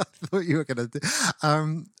out? I thought you were going to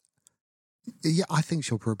do. Yeah, I think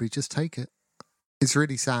she'll probably just take it. It's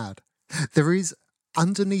really sad. There is,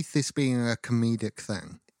 underneath this being a comedic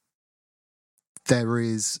thing, there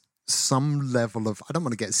is some level of, I don't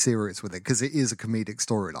want to get serious with it because it is a comedic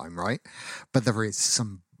storyline, right? But there is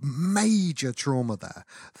some major trauma there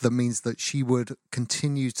that means that she would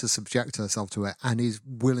continue to subject herself to it and is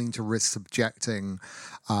willing to risk subjecting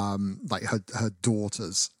like her two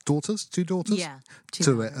daughters yeah,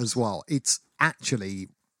 to it as well. It's actually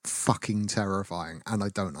fucking terrifying and I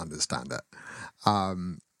don't understand it.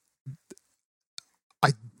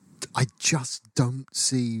 I just don't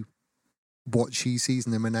see what she sees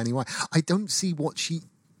in him in any way. I don't see what she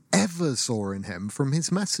ever saw in him from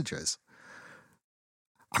his messages.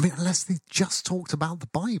 I mean, unless they just talked about the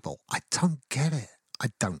Bible. I don't get it. I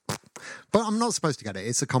don't. But I'm not supposed to get it.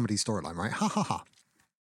 It's a comedy storyline, right? Ha ha ha.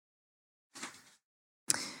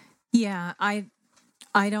 Yeah, I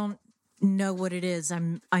don't know what it is.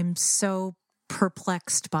 I'm so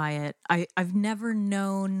perplexed by it. I've never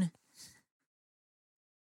known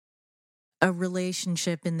a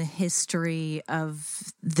relationship in the history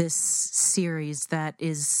of this series that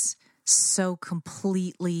is so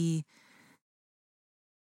completely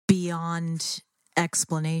beyond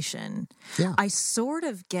explanation. Yeah. I sort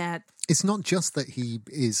of get... It's not just that he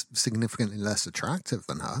is significantly less attractive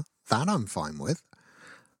than her. That I'm fine with.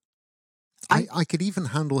 I could even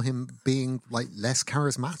handle him being like less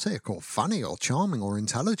charismatic or funny or charming or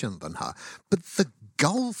intelligent than her. But the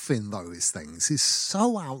gulf in those things is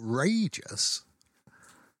so outrageous.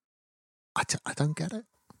 I don't get it.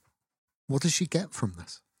 What does she get from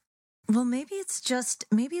this? Well, maybe it's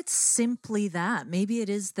simply that. Maybe it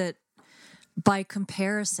is that by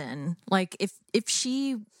comparison, like if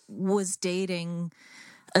she was dating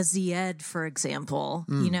a Zied, for example,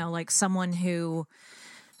 like someone who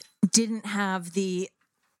didn't have the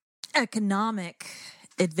economic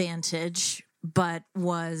advantage, but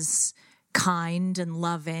was kind and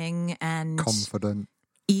loving and confident,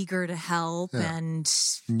 eager to help, and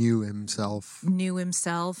knew himself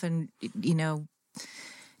and,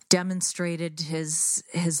 demonstrated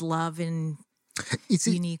his love in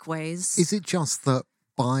unique ways. Is it just that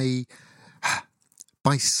by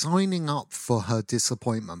signing up for her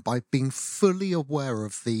disappointment, by being fully aware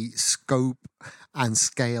of the scope and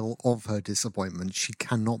scale of her disappointment, she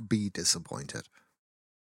cannot be disappointed?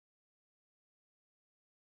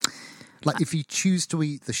 Like, if you choose to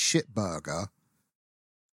eat the shit burger,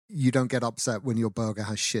 you don't get upset when your burger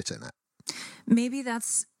has shit in it.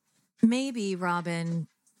 Maybe, Robin,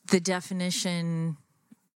 the definition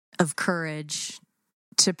of courage,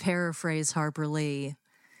 to paraphrase Harper Lee,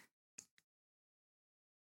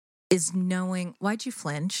 is knowing... Why'd you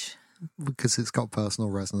flinch? Because it's got personal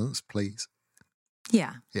resonance, please.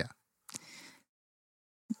 Yeah. Yeah.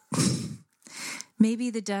 Maybe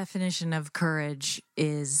the definition of courage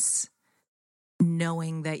is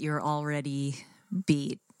knowing that you're already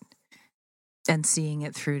beat and seeing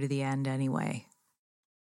it through to the end anyway.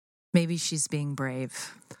 Maybe she's being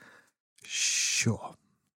brave. Sure.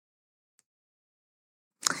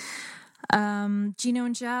 Gino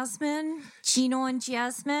and Jasmine.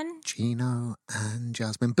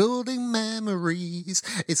 Building memories.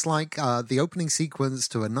 It's like the opening sequence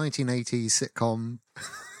to a 1980s sitcom.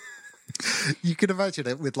 You can imagine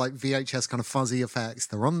it with like VHS kind of fuzzy effects.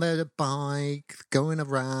 They're on their bike, going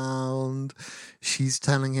around. She's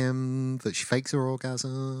telling him that she fakes her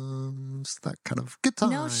orgasms. That kind of good time.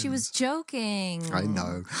 No, she was joking. I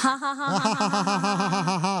know. Ha ha ha ha ha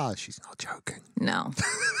ha ha. She's not joking. No.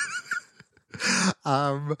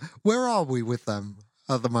 Where are we with them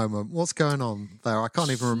at the moment? What's going on there? I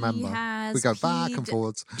can't even remember. We go back and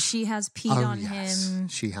forwards. She has peed on him.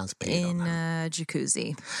 She has peed on him. In a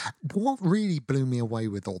jacuzzi. What really blew me away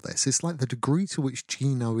with all this is like the degree to which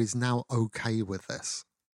Gino is now okay with this.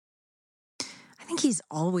 I think he's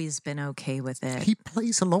always been okay with it. He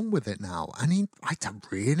plays along with it now. And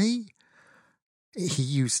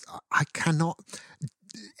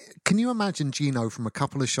can you imagine Gino from a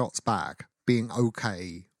couple of shots back being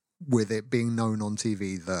okay with it being known on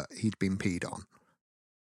TV that he'd been peed on?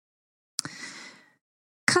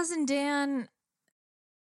 Cousin Dan,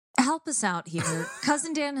 help us out here.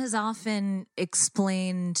 Cousin Dan has often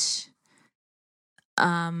explained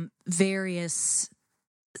various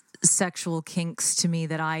sexual kinks to me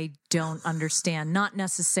that I don't understand, not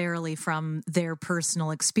necessarily from their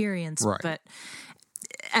personal experience, right,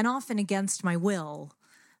 and often against my will.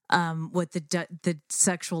 What the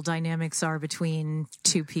sexual dynamics are between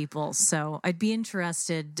two people. So I'd be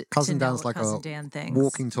interested Cousin to know Dan's what like Cousin a Dan thinks.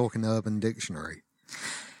 walking, talking urban dictionary.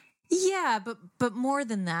 Yeah, but more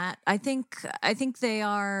than that, I think they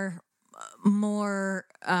are more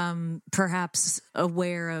perhaps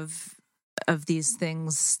aware of these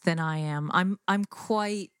things than I am. I'm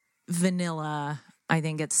quite vanilla, I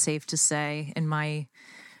think it's safe to say, in my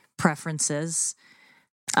preferences.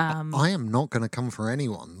 I am not going to come for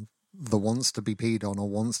anyone that wants to be peed on or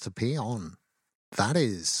wants to pee on. That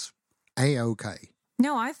is A-okay.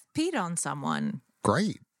 No, I've peed on someone.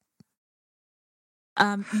 Great.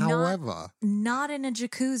 However... Not in a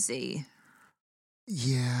jacuzzi.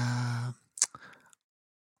 Yeah.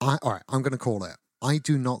 All right, I'm going to call it. I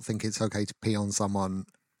do not think it's okay to pee on someone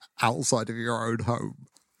outside of your own home.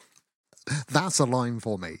 That's a line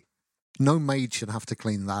for me. No maid should have to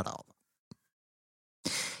clean that up.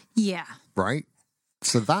 Yeah. Right?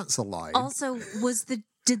 So that's a lie. Also,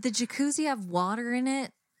 did the jacuzzi have water in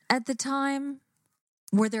it at the time?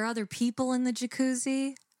 Were there other people in the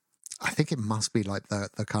jacuzzi? I think it must be like the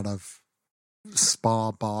kind of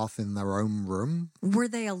spa bath in their own room. Were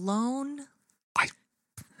they alone? I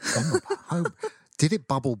hope. Did it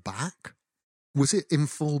bubble back? Was it in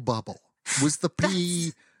full bubble? Was the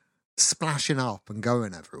pee splashing up and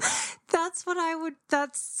going everywhere? That's what I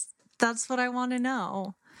want to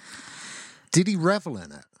know. Did he revel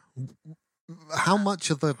in it? How much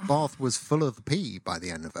of the bath was full of the pee by the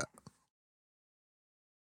end of it?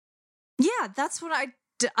 Yeah, that's what I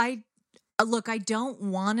look, I don't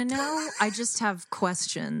want to know. I just have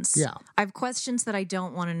questions. Yeah. I have questions that I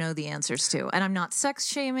don't want to know the answers to. And I'm not sex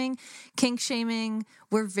shaming, kink shaming.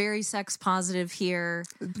 We're very sex positive here.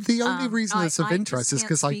 The only reason it's of interest is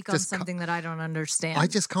because I speak on something that I don't understand. I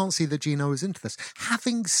just can't see that Gino is into this.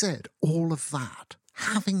 Having said all of that,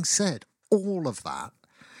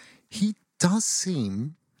 he does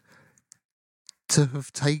seem to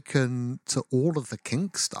have taken to all of the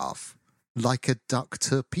kink stuff like a duck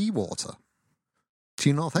to pea water. Do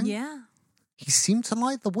you not think? Yeah. He seemed to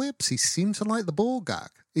like the whips. He seemed to like the ball gag.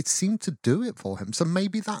 It seemed to do it for him. So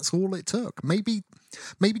maybe that's all it took. Maybe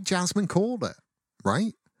Jasmine called it,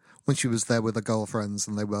 right? When she was there with her girlfriends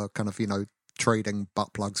and they were kind of, trading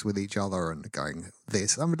butt plugs with each other and going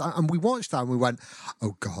this. And we watched that and we went,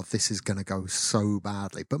 oh God, this is going to go so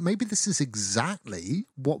badly. But maybe this is exactly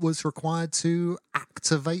what was required to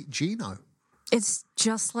activate Gino. It's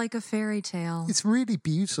just like a fairy tale. It's really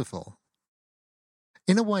beautiful.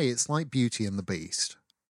 In a way, it's like Beauty and the Beast.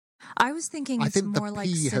 I was thinking it's more like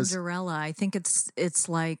Cinderella. I think it's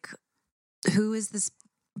like, who is this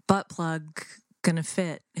butt plug going to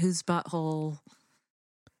fit? Whose butthole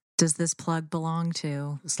does this plug belong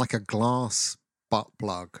to? It's like a glass butt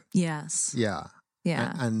plug. Yes. Yeah.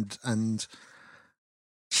 Yeah. And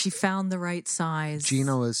she found the right size.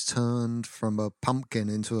 Gino has turned from a pumpkin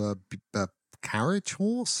into a carriage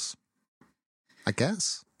horse, I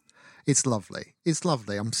guess. It's lovely. It's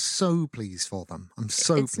lovely. I'm so pleased for them.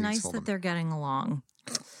 It's nice that they're getting along.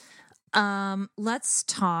 Let's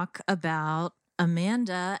talk about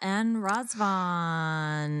Amanda and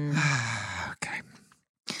Razvan. Okay.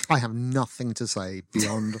 I have nothing to say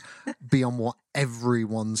beyond what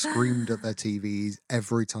everyone screamed at their TVs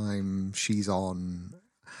every time she's on.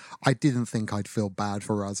 I didn't think I'd feel bad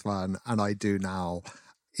for Razvan, and I do now.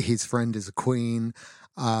 His friend is a queen.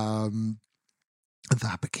 That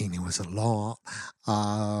bikini was a lot.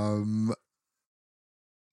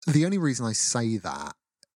 The only reason I say that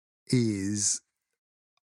is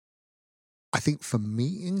I think for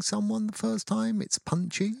meeting someone the first time, it's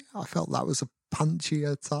punchy. I felt that was a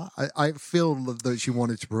punchier time. I feel that she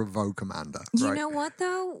wanted to provoke Amanda. You know what,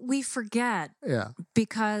 though? We forget. Yeah.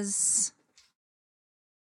 Because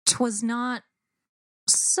 'twas not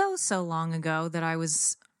so long ago that I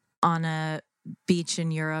was on a beach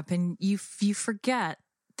in Europe, and you forget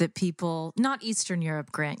that people, not Eastern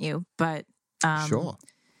Europe, grant you, but sure,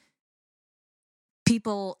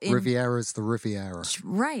 people in Riviera's the Riviera,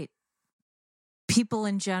 right? People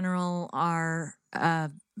in general are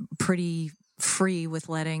pretty free with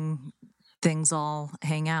letting things all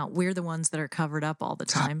hang out. We're the ones that are covered up all the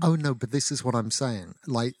time. Oh no, but this is what I'm saying.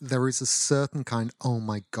 Like, there is a certain kind, oh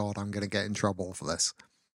my God, I'm going to get in trouble for this.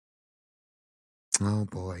 Oh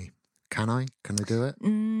boy. Can I do it?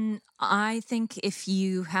 I think if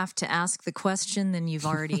you have to ask the question, then you've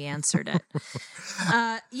already answered it.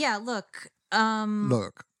 Yeah, look.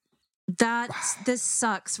 Look. This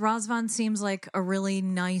sucks. Razvan seems like a really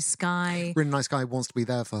nice guy. Really nice guy, wants to be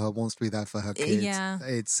there for her, wants to be there for her kids. Yeah.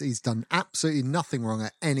 He's done absolutely nothing wrong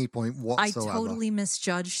at any point whatsoever. I totally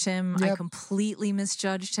misjudged him. Yep. I completely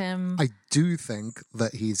misjudged him. I do think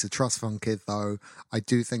that he's a trust fund kid, though. I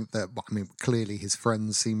do think that, clearly his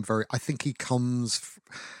friends seem very... I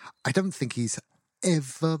don't think he's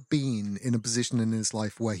ever been in a position in his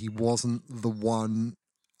life where he wasn't the one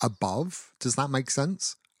above. Does that make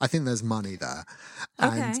sense? I think there's money there.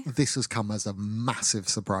 And this has come as a massive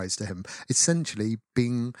surprise to him. Essentially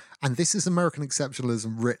being, and this is American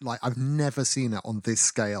exceptionalism, like I've never seen it on this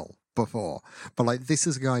scale before. But like, this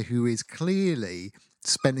is a guy who is clearly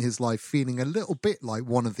spent his life feeling a little bit like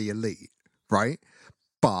one of the elite, right?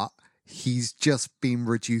 But he's just been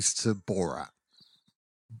reduced to Borat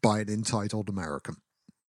by an entitled American.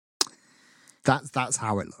 That's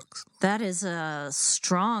how it looks. That is a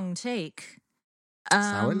strong take. That's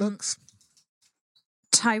how it looks.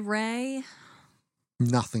 Tyree?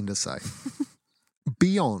 Nothing to say.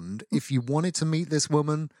 Beyond, if you wanted to meet this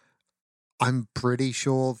woman, I'm pretty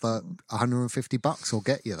sure that $150 will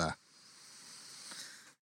get you there.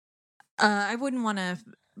 I wouldn't want to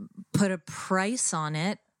put a price on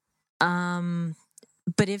it.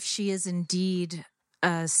 But if she is indeed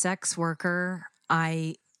a sex worker,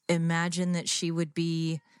 I imagine that she would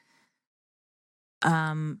be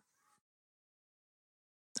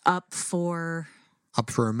up for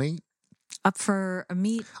a meet. Up for a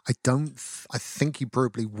meet. I think you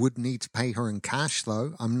probably would need to pay her in cash,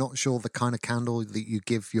 though. I'm not sure the kind of candle that you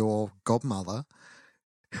give your godmother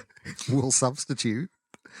will substitute.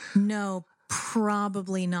 No,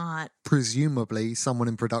 probably not. Presumably, someone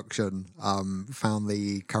in production found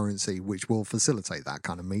the currency which will facilitate that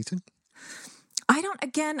kind of meeting.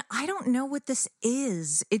 I don't know what this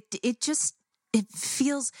is. It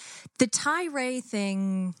feels, the Tyree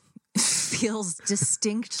thing feels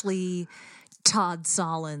distinctly Todd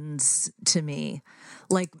Solondz to me,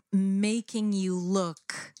 like making you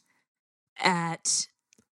look at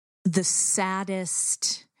the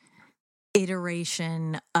saddest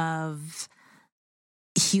iteration of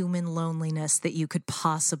human loneliness that you could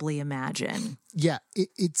possibly imagine. Yeah,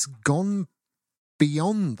 it's gone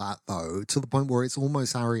beyond that, though, to the point where it's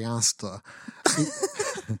almost Ari Aster.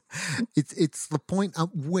 It's the point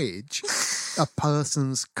at which a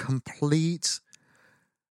person's complete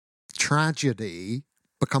tragedy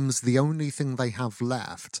becomes the only thing they have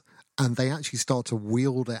left, and they actually start to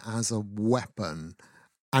wield it as a weapon.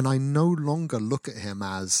 And I no longer look at him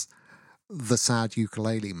as the sad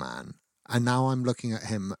ukulele man. And now I'm looking at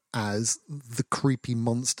him as the creepy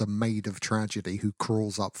monster made of tragedy who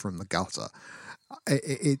crawls up from the gutter.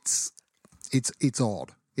 It's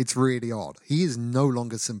odd. It's really odd. He is no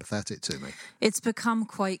longer sympathetic to me. It's become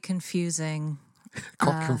quite confusing.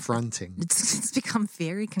 Quite confronting. It's become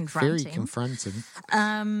very confronting. Very confronting.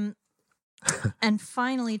 And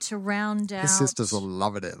finally, to round out... His sisters are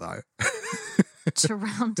loving it, though. To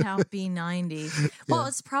round out B90. Well,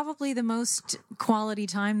 it's probably the most quality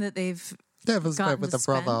time that they've never spent with to a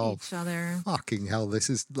brother. spend each other. Fucking hell, this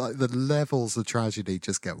is like the levels of tragedy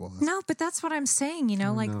just get worse. No, but that's what I'm saying, you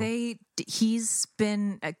know, he's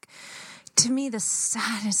been... to me, the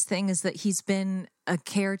saddest thing is that he's been a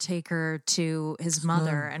caretaker to his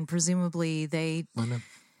mother, and presumably they,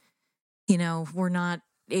 were not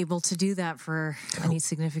able to do that for any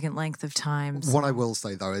significant length of time. So. What I will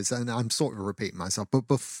say, though, is, and I'm sort of repeating myself, but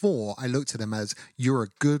before I looked at him as, you're a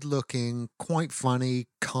good-looking, quite funny,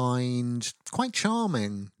 kind, quite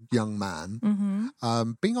charming young man.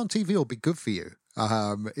 Mm-hmm. Being on TV will be good for you.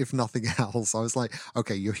 If nothing else, I was like,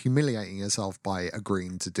 okay, you're humiliating yourself by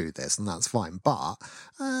agreeing to do this, and that's fine. But,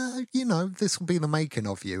 this will be the making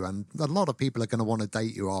of you, and a lot of people are going to want to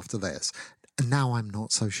date you after this. And now I'm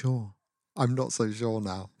not so sure. I'm not so sure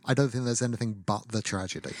now. I don't think there's anything but the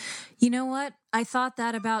tragedy. You know what? I thought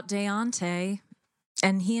that about Deontay,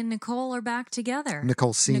 and he and Nicole are back together.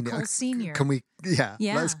 Nicole Senior. Can we,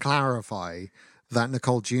 let's clarify that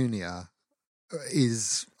Nicole Jr.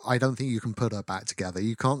 is, I don't think you can put her back together.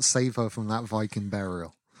 You can't save her from that Viking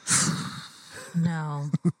burial. No.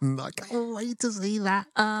 I can't wait to see that.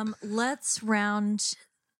 Let's round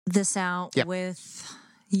this out with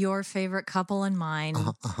your favorite couple and mine.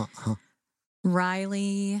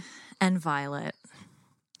 Riley and Violet.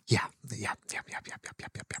 Yeah.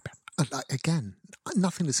 Again,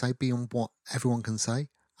 nothing to say beyond what everyone can say.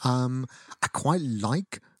 I quite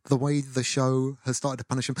like the way the show has started to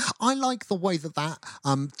punish him. I like the way that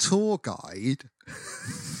tour guide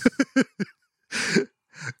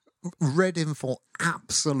read him for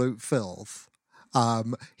absolute filth.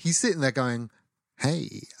 He's sitting there going,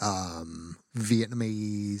 hey,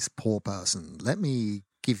 Vietnamese poor person, let me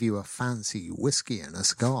give you a fancy whiskey and a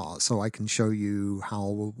cigar so I can show you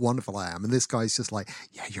how wonderful I am. And this guy's just like,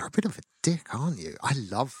 yeah, you're a bit of a dick, aren't you? I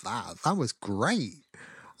love that. That was great.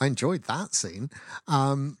 I enjoyed that scene.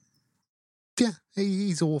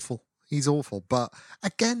 He's awful. He's awful. But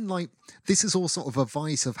again, this is all sort of a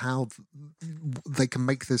vice of how they can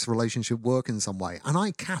make this relationship work in some way. And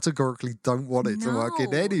I categorically don't want it to work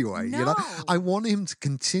in any way. No. I want him to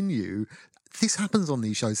continue. This happens on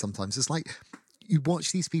these shows sometimes. It's like you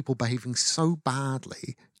watch these people behaving so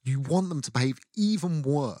badly, you want them to behave even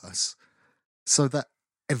worse so that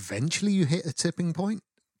eventually you hit a tipping point.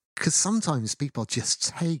 Because sometimes people just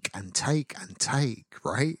take and take and take,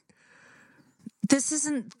 right? This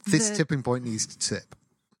tipping point needs to tip.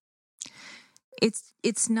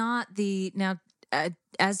 It's not now,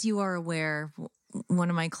 as you are aware, one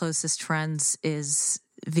of my closest friends is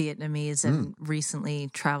Vietnamese and recently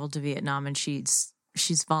traveled to Vietnam, and she's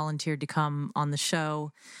volunteered to come on the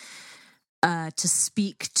show to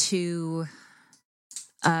speak to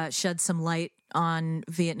shed some light on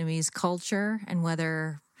Vietnamese culture and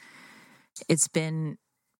whether it's been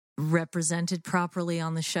represented properly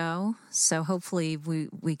on the show. So hopefully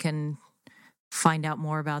we can find out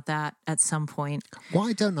more about that at some point. What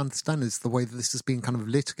I don't understand is the way that this is being kind of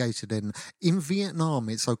litigated in Vietnam.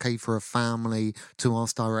 It's okay for a family to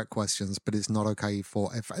ask direct questions, but it's not okay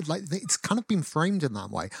it's kind of been framed in that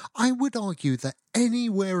way. I would argue that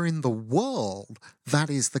anywhere in the world that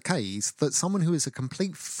is the case, that someone who is a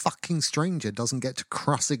complete fucking stranger doesn't get to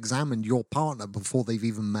cross-examine your partner before they've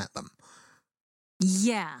even met them.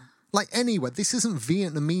 Yeah. Anyway, this isn't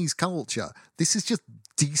Vietnamese culture. This is just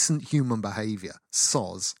decent human behavior.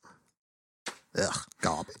 Soz. Ugh,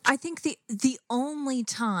 garbage. I think the only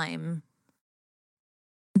time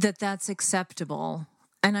that's acceptable,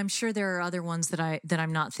 and I'm sure there are other ones that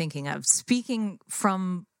I'm not thinking of. Speaking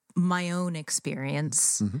from my own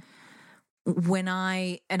experience, when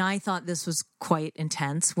I thought this was quite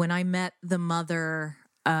intense, when I met the mother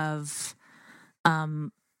of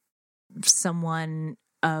someone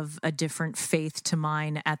of a different faith to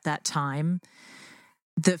mine at that time,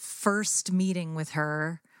 the first meeting with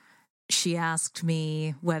her, she asked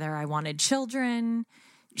me whether I wanted children.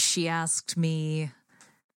 She asked me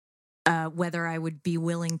whether I would be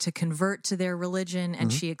willing to convert to their religion,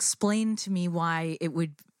 and she explained to me why it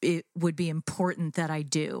would be important that I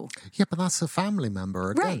do. Yeah, but that's a family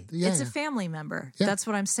member again. Right. Yeah, it's a family member. Yeah. That's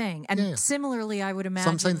what I'm saying. And similarly, I would imagine...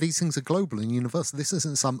 So I'm saying these things are global and universal. This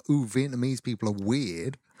isn't some, Vietnamese people are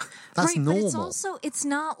weird. That's normal. But it's also, it's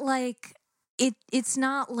not like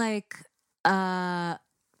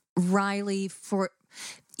Riley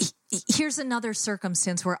here's another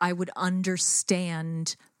circumstance where I would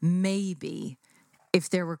understand maybe if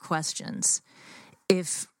there were questions.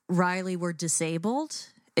 If Riley were disabled,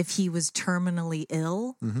 if he was terminally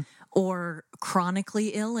ill or chronically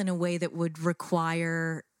ill in a way that would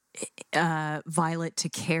require Violet to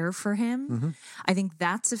care for him. I think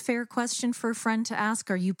that's a fair question for a friend to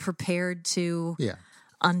ask. Are you prepared to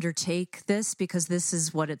undertake this because this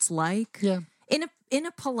is what it's like? Yeah. In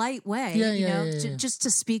a polite way, just to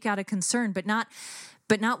speak out of concern, but not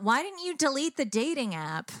why didn't you delete the dating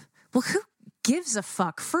app? Well, who gives a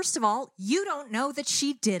fuck? First of all, you don't know that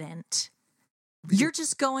she didn't. You're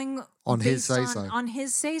just going on his say-so. On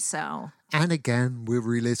his say-so. And again, we're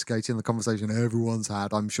relitigating the conversation everyone's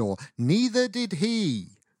had, I'm sure. Neither did he.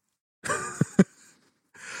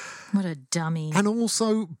 What a dummy. And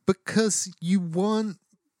also because you weren't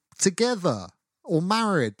together or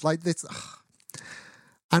married like this.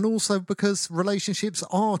 And also because relationships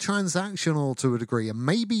are transactional to a degree, and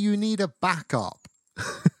maybe you need a backup.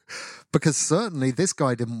 Because certainly this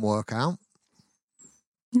guy didn't work out.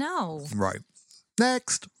 No. Right.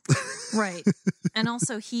 Next. Right. And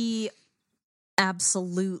also he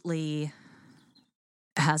absolutely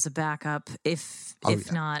has a backup, if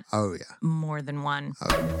not more than one.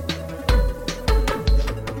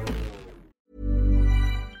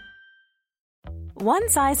 One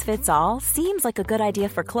size fits all seems like a good idea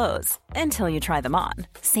for clothes until you try them on.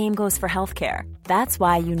 Same goes for healthcare. That's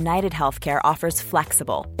why United Healthcare offers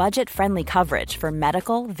flexible, budget-friendly coverage for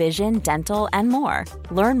medical, vision, dental, and more.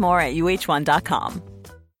 Learn more at uh1.com.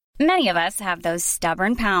 Many of us have those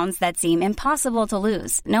stubborn pounds that seem impossible to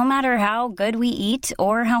lose, no matter how good we eat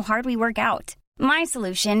or how hard we work out. My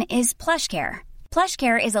solution is PlushCare.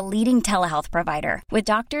 PlushCare is a leading telehealth provider with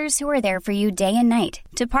doctors who are there for you day and night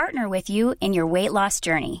to partner with you in your weight loss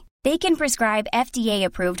journey. They can prescribe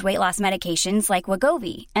FDA-approved weight loss medications like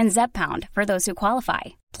Wegovy and Zepbound for those who qualify.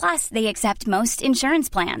 Plus, they accept most insurance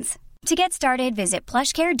plans. To get started, visit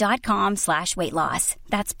plushcare.com/weightloss.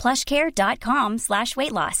 That's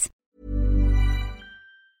plushcare.com/weightloss.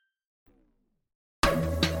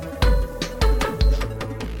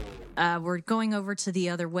 We're going over to the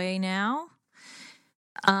other way now.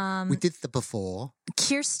 We did the before.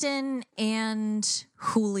 Kirsten and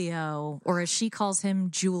Julio, or as she calls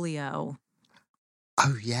him, Julio.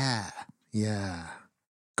 Oh, yeah. Yeah.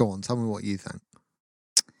 Go on, tell me what you think.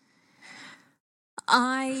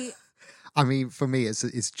 I mean, for me, it's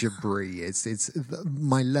Jabri. It's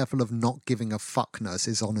my level of not giving a fuckness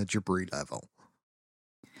is on a Jabri level.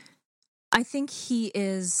 I think he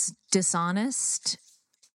is dishonest.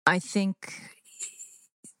 I think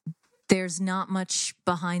there's not much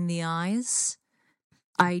behind the eyes.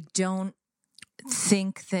 I don't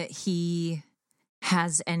think that he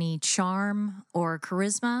has any charm or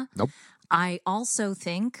charisma. Nope. I also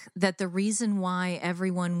think that the reason why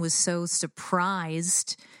everyone was so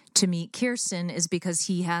surprised to meet Kirsten is because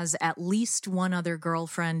he has at least one other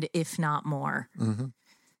girlfriend, if not more.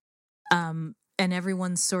 And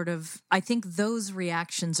everyone's sort of, I think those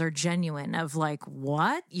reactions are genuine of like,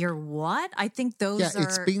 what? You're what? I think those are...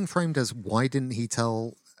 it's being framed as, why didn't he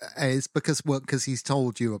tell... It's because he's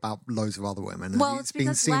told you about loads of other women. Well, it's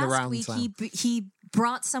because seen last around week he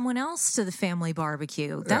brought someone else to the family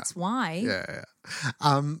barbecue. That's why. Yeah.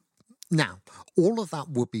 Now, all of that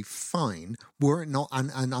would be fine were it not,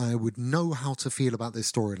 and I would know how to feel about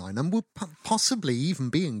this storyline and would possibly even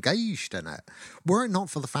be engaged in it, were it not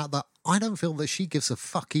for the fact that I don't feel that she gives a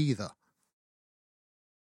fuck either.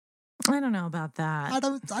 I don't know about that. I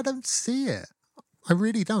don't see it. I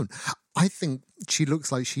really don't. I think she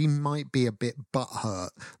looks like she might be a bit butthurt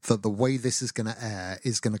that the way this is going to air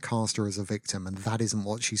is going to cast her as a victim, and that isn't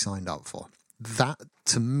what she signed up for. That,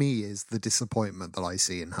 to me, is the disappointment that I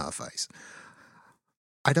see in her face.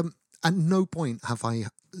 At no point have I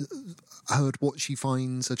heard what she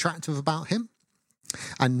finds attractive about him.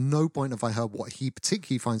 At no point have I heard what he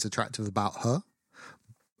particularly finds attractive about her.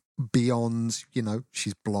 Beyond,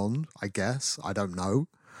 she's blonde, I guess. I don't know.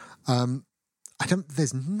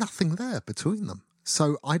 There's nothing there between them.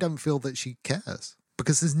 So I don't feel that she cares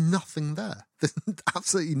because there's nothing there. There's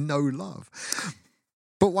absolutely no love.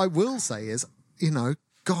 But what I will say is,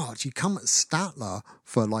 God, you come at Statler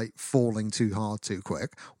for falling too hard too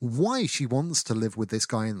quick. Why she wants to live with this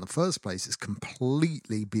guy in the first place is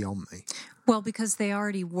completely beyond me. Well, because they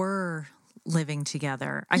already were living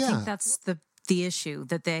together. I think that's the issue,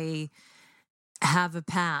 that they have a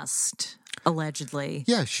past, allegedly.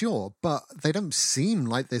 Yeah, sure. But they don't seem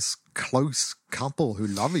like this close couple who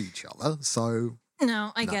love each other. So...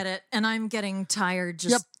 No, I get it. And I'm getting tired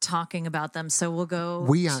just talking about them. So we'll go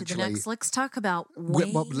to the next. Let's talk about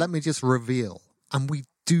Wayne. Well, let me just reveal. And we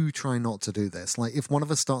do try not to do this. Like, if one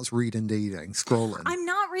of us starts reading, scrolling. I'm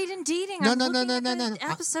not reading deeding. I'm looking at the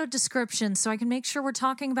episode description so I can make sure we're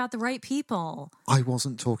talking about the right people. I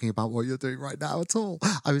wasn't talking about what you're doing right now at all.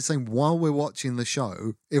 I was saying, while we're watching the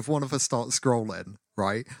show, if one of us starts scrolling,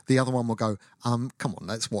 right, the other one will go, come on,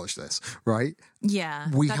 let's watch this, right? Yeah,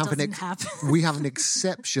 we that have doesn't happen. We have an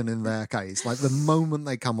exception in their case. Like, the moment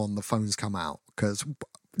they come on, the phones come out, because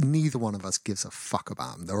neither one of us gives a fuck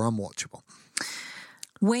about them. They're unwatchable.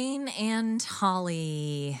 Wayne and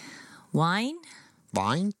Holly. Wine?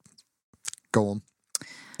 Go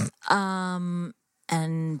on.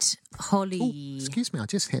 And Holly. Ooh, excuse me, I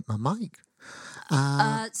just hit my mic.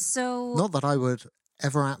 So not that I would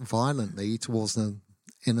ever act violently towards an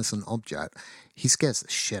innocent object. He scares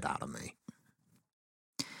the shit out of me.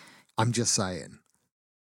 I'm just saying.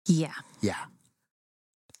 Yeah.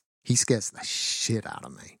 He scares the shit out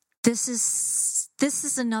of me. This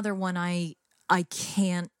is another one I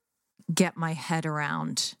can't get my head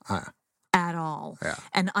around at all. Yeah.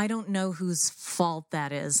 And I don't know whose fault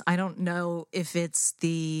that is. I don't know if it's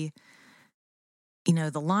the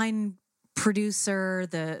line producer,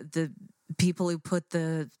 the people who put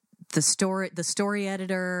the story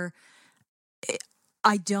editor.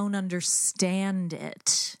 I don't understand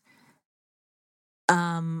it.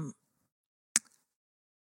 I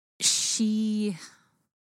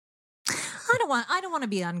don't want to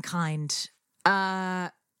be unkind. No,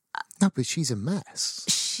 but she's a mess.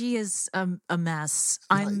 She is a mess.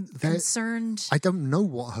 I'm concerned. I don't know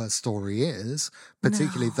what her story is,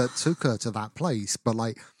 particularly that took her to that place, but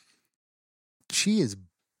like, she is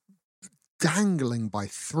dangling by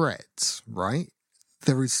threads, right?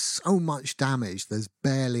 There is so much damage. There's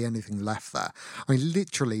barely anything left there. I mean,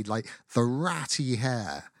 literally, like, the ratty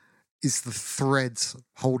hair is the threads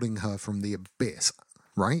holding her from the abyss,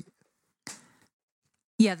 right?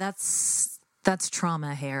 Yeah, that's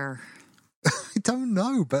trauma hair. I don't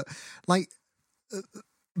know, but like,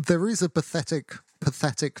 there is a pathetic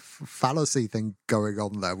fallacy thing going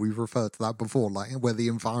on there. We've referred to that before, like where the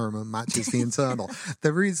environment matches the internal.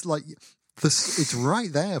 There is like this. It's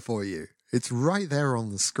right there for you. It's right there on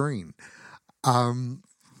the screen.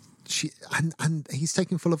 She and he's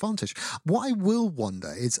taking full advantage. What I will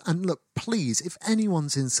wonder is, and look, please, if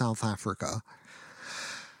anyone's in South Africa.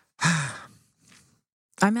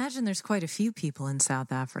 I imagine there's quite a few people in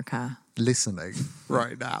South Africa listening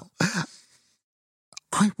right now.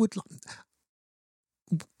 I will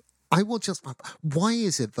just. Why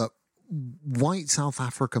is it that white South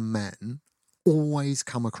African men always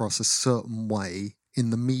come across a certain way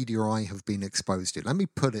in the media I have been exposed to? Let me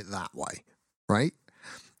put it that way, right?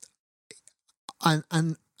 And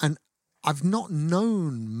I've not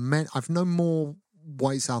known men. I've known more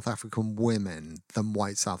white South African women than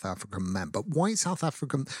white South African men, but white South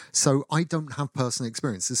African, so I don't have personal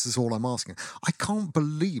experience. This is all I'm asking. I can't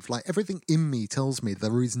believe, like, everything in me tells me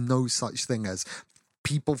there is no such thing as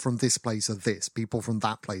people from this place are this, people from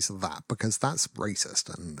that place are that, because that's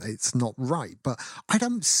racist and it's not right. But I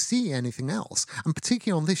don't see anything else. And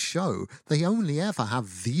particularly on this show, they only ever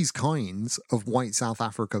have these kinds of white South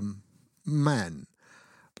African men.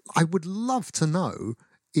 I would love to know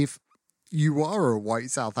if you are a white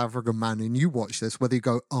South African man and you watch this, whether you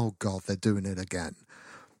go, oh God, they're doing it again.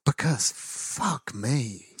 Because fuck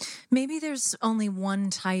me. Maybe there's only one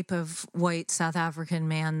type of white South African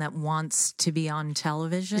man that wants to be on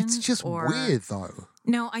television. It's just weird though.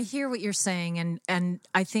 No, I hear what you're saying. And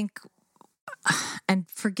I think, and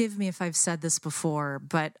forgive me if I've said this before,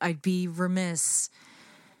 but I'd be remiss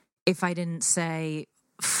if I didn't say,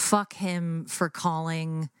 fuck him for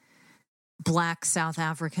calling Black South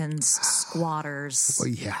Africans squatters. Well,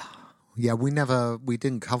 yeah. We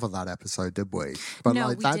didn't cover that episode, did we? But no,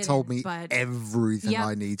 like, we that didn't, told me everything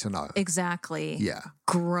I need to know. Exactly. Yeah.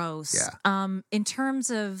 Gross. Yeah. In terms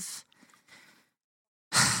of,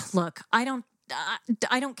 look, I don't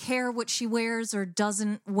care what she wears or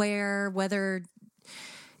doesn't wear, whether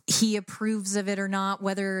he approves of it or not,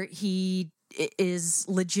 whether he is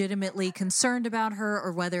legitimately concerned about her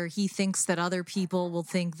or whether he thinks that other people will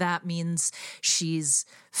think that means she's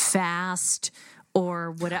fast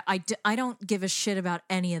or what. I don't give a shit about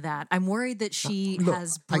any of that. I'm worried that she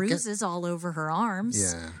has bruises all over her arms.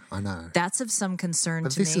 Yeah, I know. That's of some concern to me.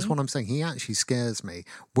 But this is what I'm saying. He actually scares me.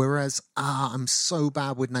 Whereas, I'm so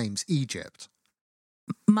bad with names. Egypt.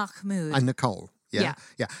 Mahmoud. And Nicole. Yeah.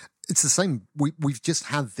 It's the same. We've just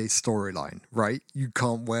had this storyline, right? You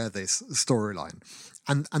can't wear this storyline.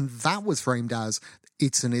 And that was framed as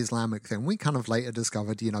it's an Islamic thing. We kind of later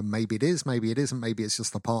discovered, maybe it is, maybe it isn't, maybe it's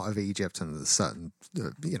just a part of Egypt and a certain,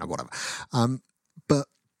 whatever. But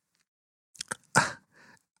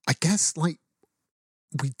I guess, like,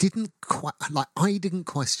 we didn't I didn't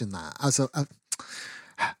question that as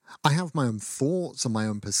I have my own thoughts and my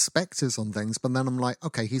own perspectives on things, but then I'm like,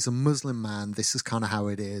 okay, he's a Muslim man. This is kind of how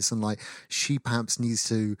it is. And like, she perhaps needs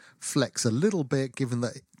to flex a little bit given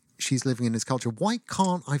that she's living in his culture. Why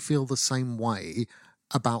can't I feel the same way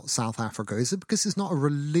about South Africa? Is it because it's not a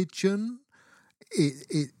religion?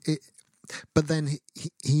 But then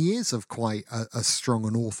he is of quite a strong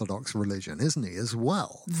and orthodox religion, isn't he, as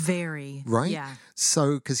well? Very. Right? Yeah.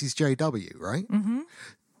 So, because he's JW, right? Mm-hmm.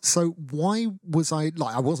 So why was I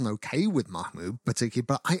wasn't okay with Mahmoud particularly,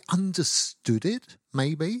 but I understood it,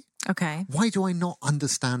 maybe. Okay. Why do I not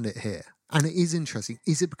understand it here? And it is interesting.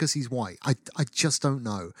 Is it because he's white? I just don't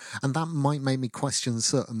know. And that might make me question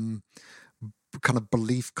certain kind of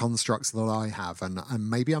belief constructs that I have. And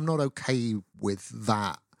maybe I'm not okay with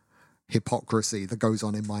that hypocrisy that goes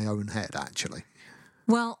on in my own head, actually.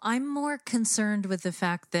 Well, I'm more concerned with the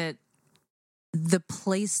fact that the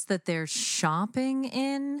place that they're shopping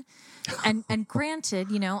in, and granted,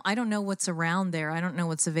 I don't know what's around there. I don't know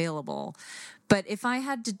what's available. But if I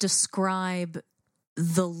had to describe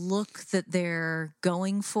the look that they're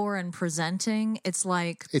going for and presenting, it's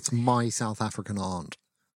like... It's my South African aunt,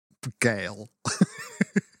 Gail,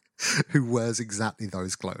 who wears exactly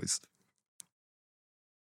those clothes.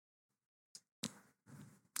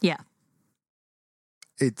 Yeah.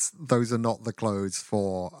 Those are not the clothes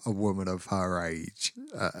for a woman of her age.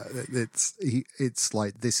 It's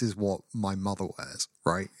like, this is what my mother wears,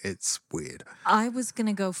 right? It's weird. I was going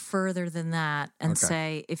to go further than that and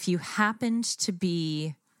say, if you happened to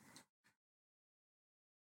be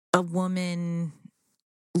a woman,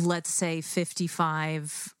 let's say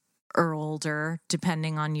 55 or older,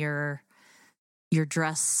 depending on your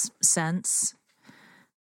dress sense,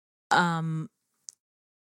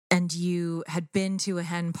 and you had been to a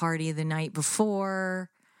hen party the night before,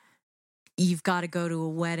 you've got to go to a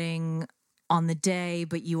wedding on the day,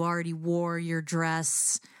 but you already wore your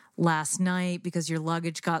dress last night because your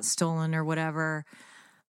luggage got stolen or whatever.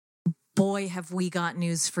 Boy, have we got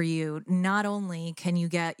news for you. Not only can you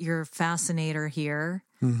get your fascinator here.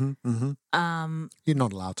 Mm-hmm, mm-hmm. You're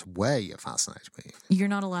not allowed to wear your fascinator. You're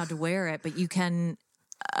not allowed to wear it, but you can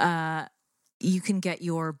get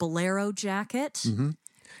your bolero jacket. Mm-hmm.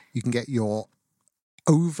 You can get your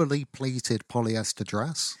overly pleated polyester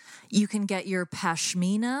dress. You can get your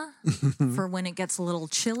pashmina for when it gets a little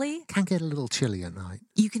chilly. Can get a little chilly at night.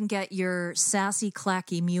 You can get your sassy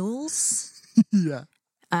clacky mules. Yeah.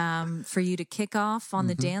 For you to kick off on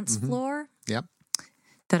the dance floor. Yep.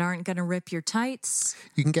 That aren't going to rip your tights.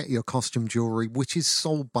 You can get your costume jewelry, which is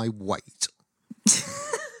sold by weight.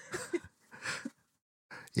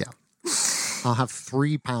 Yeah. I'll have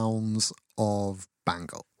 3 pounds of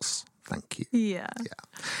bangles. Thank you. Yeah.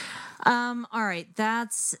 All right.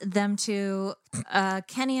 That's them two.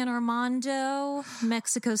 Kenny and Armando,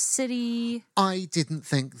 Mexico City. I didn't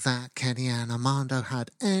think that Kenny and Armando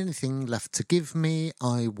had anything left to give me.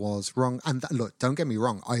 I was wrong. And look, don't get me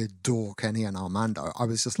wrong. I adore Kenny and Armando. I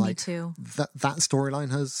was just like, me too. That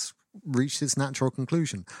storyline has reached its natural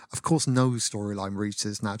conclusion. Of course, no storyline reached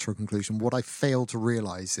its natural conclusion. What I failed to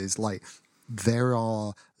realize is like, there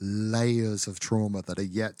are layers of trauma that are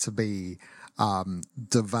yet to be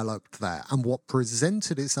developed there. And what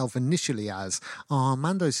presented itself initially as,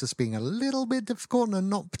 Armando's just being a little bit difficult and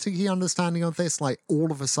not particularly understanding of this, like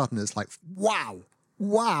all of a sudden it's like, wow.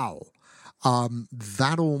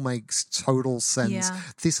 That all makes total sense. Yeah.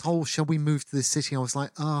 This whole, shall we move to this city? I was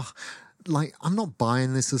like, I'm not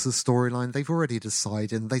buying this as a storyline. They've already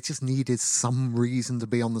decided. They just needed some reason to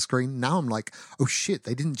be on the screen. Now I'm like, oh shit,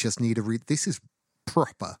 they didn't just need a read. This is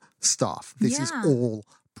proper stuff. This is all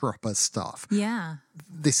proper stuff. Yeah.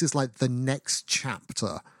 This is like the next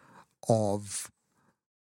chapter of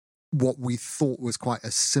what we thought was quite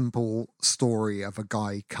a simple story of a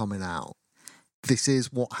guy coming out. This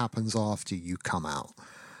is what happens after you come out.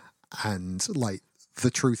 And like, the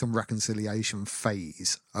truth and reconciliation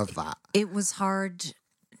phase of that. It was hard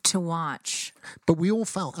to watch. But we all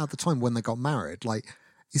felt at the time when they got married, like,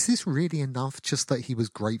 is this really enough just that he was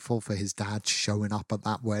grateful for his dad showing up at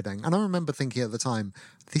that wedding? And I remember thinking at the time,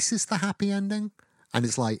 this is the happy ending? And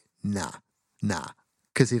it's like, nah,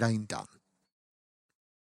 because it ain't done.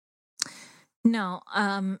 No,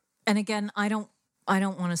 and again, I don't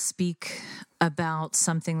want to speak about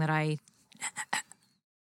something that I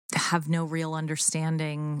have no real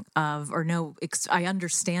understanding of, or I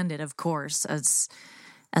understand it, of course, as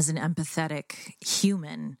an empathetic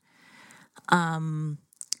human.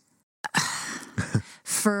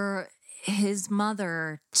 For his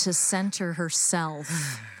mother to center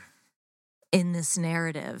herself in this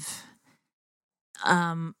narrative,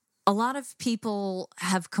 a lot of people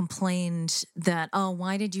have complained that, oh,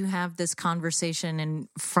 why did you have this conversation in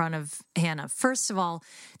front of Hannah? First of all,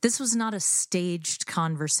 this was not a staged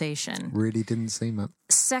conversation. Really didn't seem it.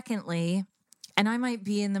 Secondly, and I might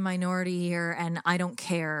be in the minority here and I don't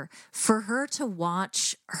care, for her to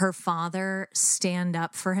watch her father stand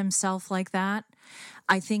up for himself like that,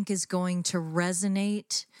 I think is going to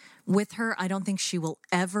resonate with her. I don't think she will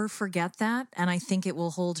ever forget that. And I think it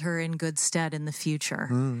will hold her in good stead in the future.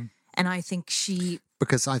 And I think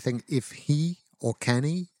because I think if he or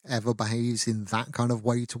Kenny ever behaves in that kind of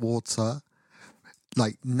way towards her,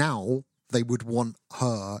 like now they would want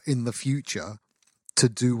her in the future to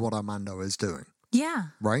do what Armando is doing. Yeah.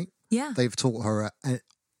 Right? Yeah. They've taught her an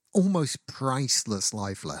almost priceless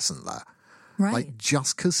life lesson there. Right. Like,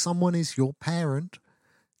 just because someone is your parent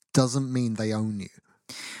doesn't mean they own you.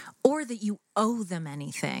 Or that you owe them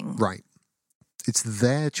anything. Right. It's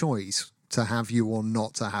their choice to have you or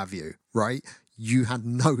not to have you, right? You had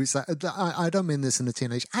no... I don't mean this in a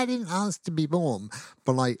teenage... I didn't ask to be born.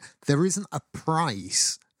 But, like, there isn't a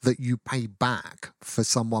price that you pay back for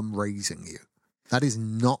someone raising you. That is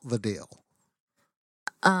not the deal.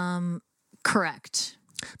 Correct.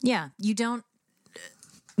 Yeah. You don't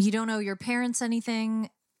owe your parents anything.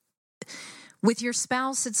 With your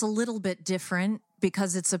spouse, it's a little bit different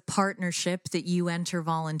because it's a partnership that you enter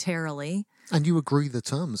voluntarily. And you agree the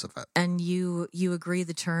terms of it. And you agree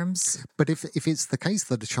the terms. But if it's the case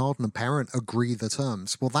that a child and a parent agree the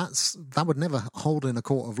terms, well, that would never hold in a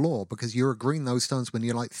court of law because you're agreeing those terms when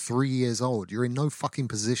you're like 3 years old. You're in no fucking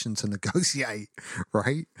position to negotiate,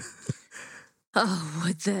 right? Oh,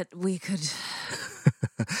 would that we could...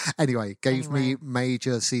 Anyway, gave me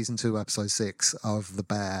major season 2, episode 6 of The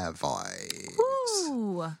Bear vibes.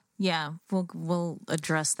 Ooh. Yeah, we'll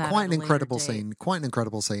address that. Quite an incredible scene. Quite an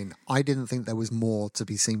incredible scene. I didn't think there was more to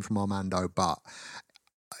be seen from Armando, but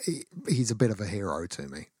he's a bit of a hero to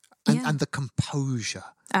me. And the composure.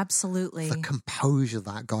 Absolutely. The composure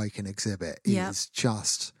that guy can exhibit is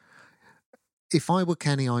just... If I were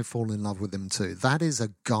Kenny, I'd fall in love with him too. That is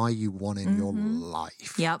a guy you want in your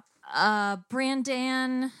life. Yep.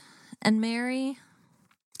 Brandan and Mary...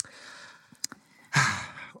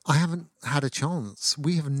 I haven't had a chance.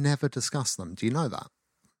 We have never discussed them. Do you know that?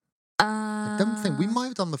 I don't think. We might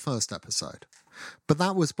have done the first episode. But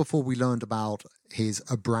that was before we learned about his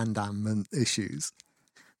abandonment issues.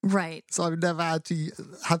 Right. So I've never had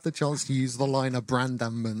the chance to use the line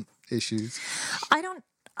abandonment issues.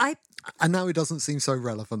 And now it doesn't seem so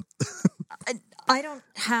relevant. I don't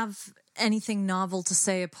have anything novel to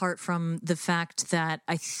say apart from the fact that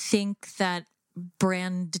I think that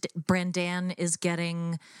Brandan is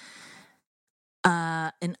getting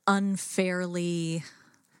an unfairly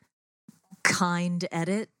kind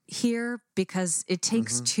edit here because it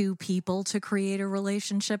takes two people to create a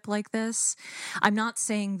relationship like this. I'm not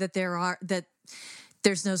saying that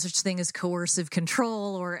there's no such thing as coercive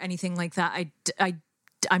control or anything like that.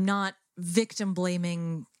 I'm not victim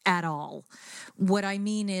blaming at all. What I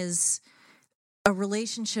mean is a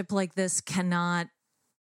relationship like this cannot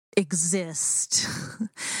exist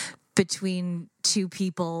between two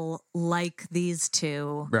people like these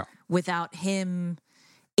two without him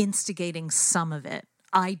instigating some of it.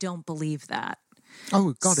 I don't believe that.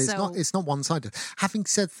 Oh God, it's not one-sided. Having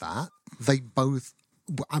said that,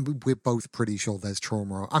 we're both pretty sure there's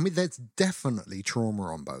trauma. I mean, there's definitely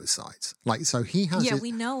trauma on both sides. Like, so he has... Yeah,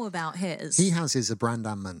 we know about his. He has his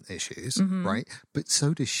abandonment issues, right? But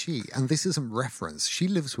so does she. And this isn't referenced. She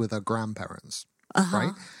lives with her grandparents,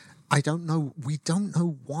 right? We don't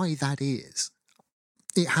know why that is.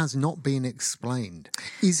 It has not been explained.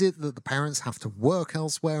 Is it that the parents have to work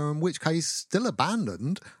elsewhere, in which case still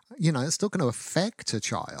abandoned? You know, it's still going to affect a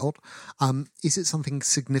child. Is it something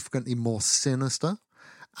significantly more sinister?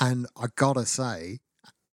 And I gotta say,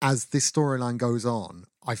 as this storyline goes on,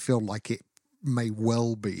 I feel like it may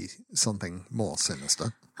well be something more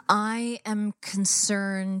sinister. I am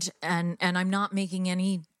concerned, and I'm not making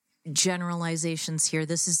any generalizations here.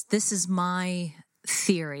 This is my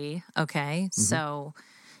theory, okay? So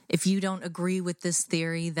if you don't agree with this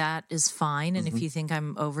theory, that is fine. And if you think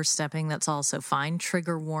I'm overstepping, that's also fine.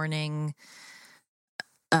 Trigger warning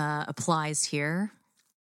applies here.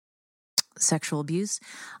 Sexual abuse.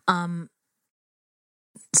 So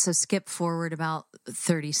skip forward about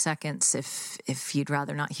 30 seconds if you'd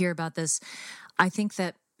rather not hear about this. I think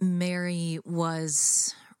that Mary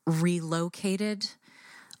was relocated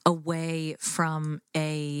away from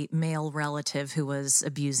a male relative who was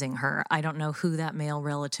abusing her. I don't know who that male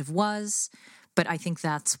relative was, but I think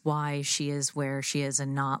that's why she is where she is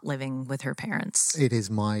and not living with her parents. It is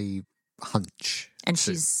my hunch. And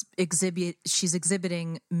she's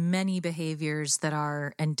exhibiting many behaviors that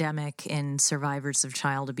are endemic in survivors of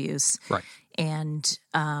child abuse. Right. And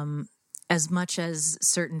as much as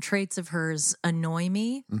certain traits of hers annoy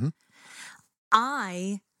me,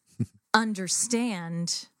 I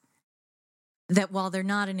understand that while they're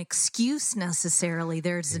not an excuse necessarily,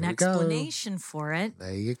 there's an explanation for it.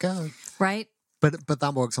 There you go. Right? But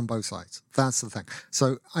that works on both sides. That's the thing.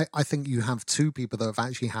 So I think you have two people that have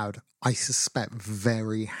actually had, I suspect,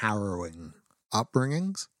 very harrowing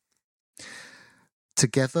upbringings.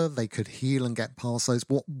 Together, they could heal and get past those.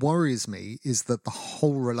 What worries me is that the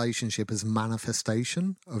whole relationship is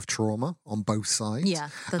manifestation of trauma on both sides. Yeah,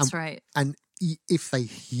 that's right. And if they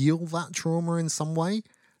heal that trauma in some way,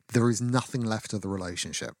 there is nothing left of the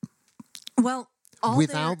relationship. Well,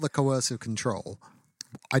 without the coercive control,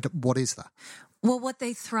 what is that? Well, what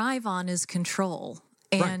they thrive on is control.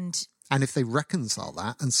 And if they reconcile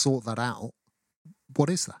that and sort that out, what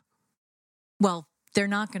is that? Well, they're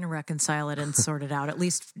not going to reconcile it and sort it out, at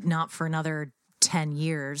least not for another 10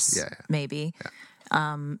 years, maybe.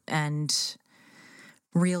 Yeah. And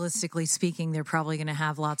realistically speaking, they're probably going to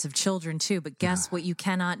have lots of children too. But guess what you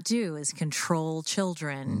cannot do is control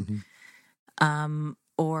children. I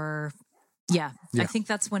think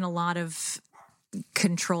that's when a lot of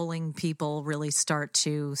controlling people really start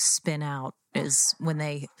to spin out, is when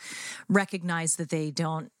they recognize that they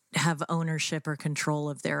don't have ownership or control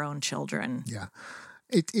of their own children. Yeah.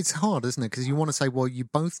 It's hard, isn't it? Because you want to say, well, you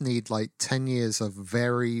both need like 10 years of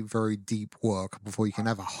very, very deep work before you can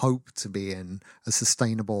ever hope to be in a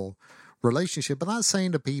sustainable relationship. But that's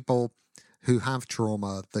saying to people who have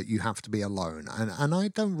trauma that you have to be alone. And I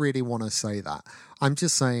don't really want to say that. I'm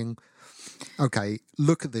just saying, okay,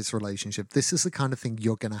 look at this relationship. This is the kind of thing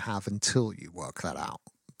you're going to have until you work that out.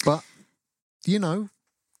 But,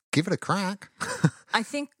 give it a crack. I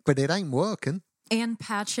think. But it ain't working. Ann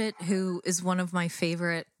Patchett, who is one of my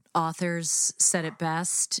favorite authors, said it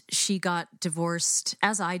best. She got divorced,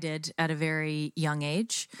 as I did, at a very young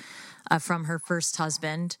age from her first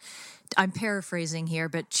husband. I'm paraphrasing here,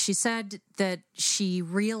 but she said that she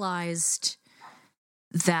realized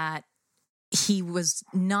that he was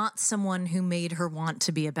not someone who made her want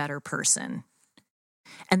to be a better person.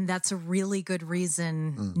 And that's a really good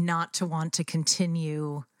reason not to want to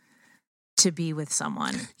continue to be with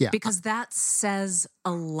someone. Yeah. Because that says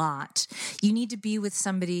a lot. You need to be with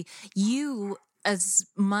somebody, you as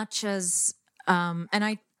much as, and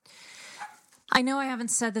I know I haven't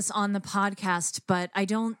said this on the podcast, but I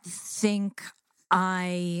don't think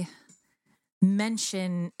I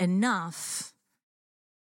mention enough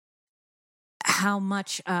how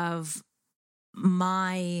much of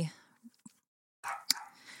my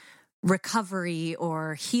recovery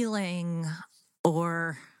or healing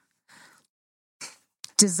or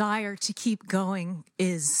desire to keep going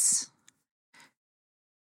is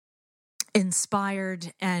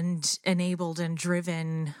inspired and enabled and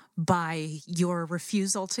driven by your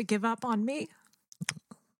refusal to give up on me.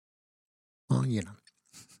 Well, there's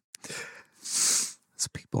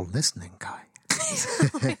people listening, Guy.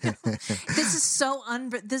 This is so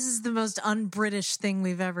this is the most un-British thing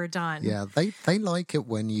we've ever done. Yeah, they like it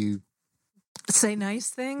when you say nice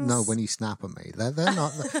things. No, when you snap at me, they're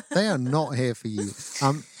not. They are not here for you.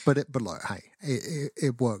 But look, hey,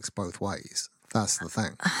 it works both ways. That's the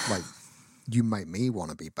thing. Like, you make me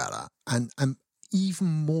want to be better, and even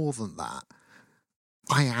more than that,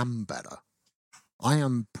 I am better. I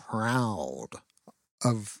am proud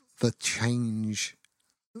of the change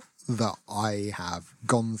that I have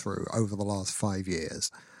gone through over the last 5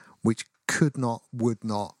 years, which would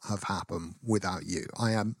not have happened without you.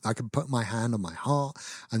 I can put my hand on my heart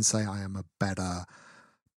and say I am a better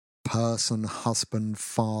person, husband,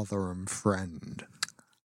 father, and friend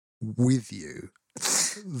with you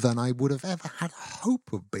than I would have ever had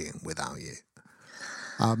hope of being without you.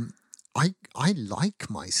 I like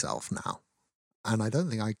myself now, and I don't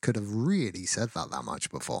think I could have really said that much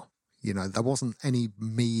before. There wasn't any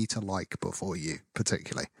me to like before you,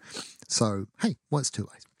 particularly. So, hey, what's two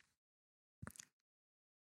ways?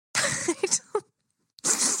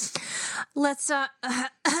 Let's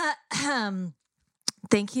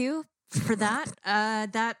thank you for that.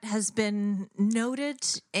 That has been noted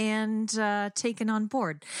and taken on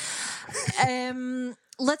board.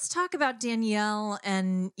 Let's talk about Danielle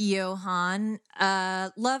and Johan.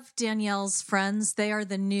 Love Danielle's friends. They are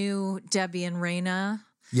the new Debbie and Raina.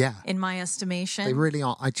 Yeah. In my estimation. They really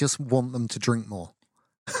are. I just want them to drink more.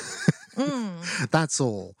 That's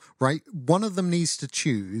all, right? One of them needs to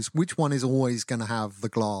choose which one is always going to have the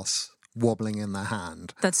glass wobbling in their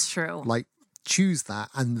hand. That's true. Like, choose that,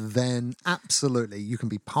 and then absolutely you can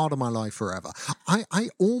be part of my life forever. I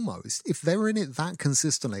almost, if they're in it that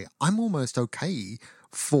consistently, I'm almost okay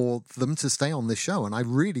for them to stay on this show, and I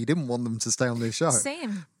really didn't want them to stay on this show.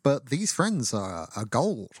 Same. But these friends are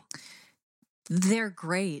gold. They're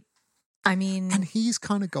great. I mean... And he's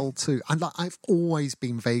kind of gold too. And I've always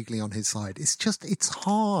been vaguely on his side. It's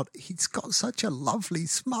hard. He's got such a lovely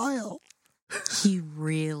smile. He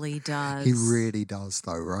really does. He really does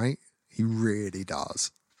though, right? He really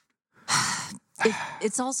does.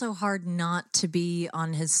 It's also hard not to be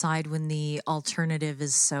on his side when the alternative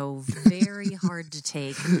is so very hard to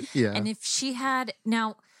take. Yeah. And if she had...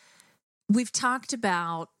 Now, we've talked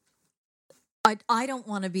about... I don't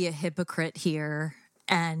want to be a hypocrite here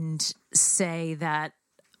and say that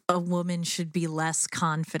a woman should be less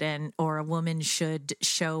confident or a woman should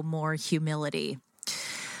show more humility.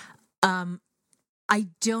 I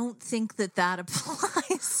don't think that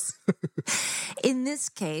applies in this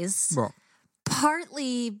case. Well,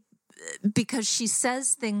 partly because she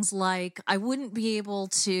says things like, I wouldn't be able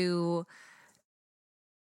to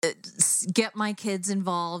get my kids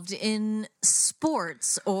involved in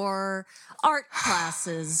sports or art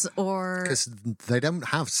classes or... Because they don't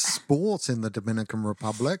have sports in the Dominican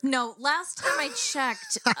Republic. No, last time I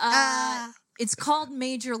checked, it's called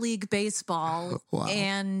Major League Baseball. Wow.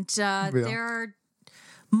 And there are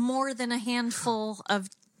more than a handful of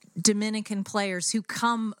Dominican players who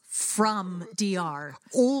come from DR.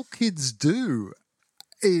 All kids do.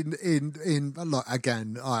 Look,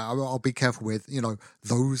 again, I'll be careful with,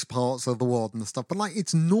 those parts of the world and stuff, but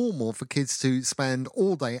it's normal for kids to spend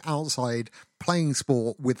all day outside playing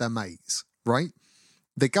sport with their mates, right?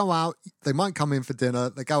 They go out, they might come in for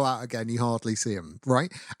dinner, they go out again, you hardly see them,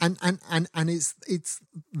 right? And it's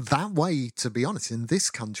that way, to be honest, in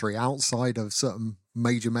this country, outside of certain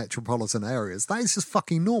major metropolitan areas, that is just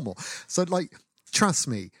fucking normal. So, trust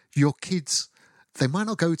me, your kids... They might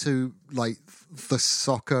not go to, the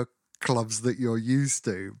soccer clubs that you're used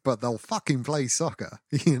to, but they'll fucking play soccer,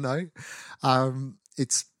 It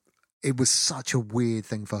was such a weird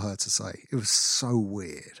thing for her to say. It was so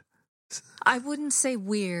weird. I wouldn't say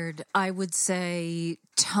weird. I would say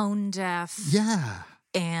tone deaf. Yeah.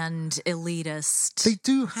 And elitist. They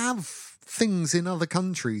do have things in other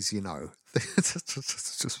countries,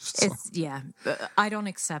 Yeah, I don't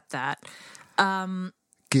accept that.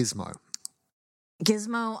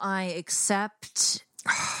 Gizmo, I accept,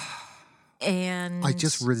 and... I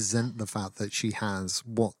just resent the fact that she has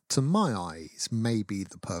what, to my eyes, may be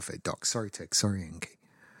the perfect dog. Sorry, Tick. Sorry, Inky.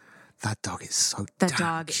 That dog is so That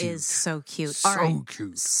dog cute. Is so cute. So all right.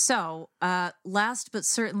 cute. So, last but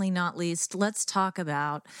certainly not least, let's talk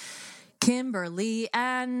about Kimberly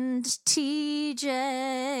and TJ.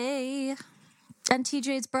 And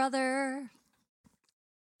TJ's brother...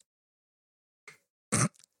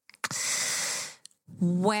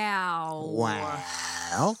 Wow.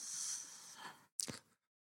 Well.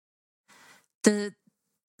 The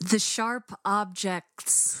sharp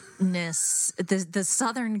objectsness, the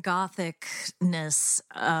Southern Gothicness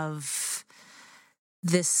of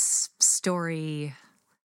this story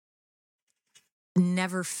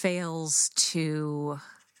never fails to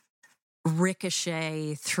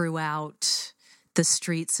ricochet throughout the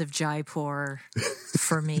streets of Jaipur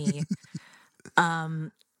for me.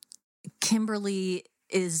 Kimberly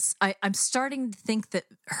is... I'm starting to think that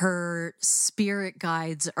her spirit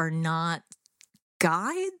guides are not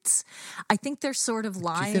guides. I think they're sort of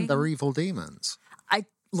lying. Do you think they're evil demons?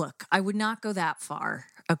 Look, I would not go that far,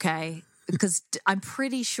 okay? Because I'm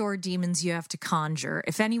pretty sure demons you have to conjure.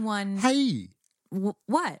 If anyone... Hey!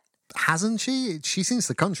 What? Hasn't she? She seems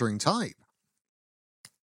the conjuring type.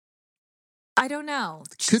 I don't know.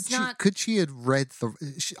 Could she have read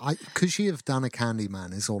could she have done a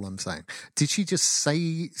Candyman is all I'm saying. Did she just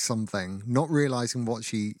say something, not realizing what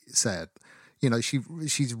she said?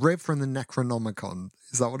 She's read from the Necronomicon.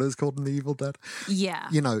 Is that what it's called in The Evil Dead? Yeah.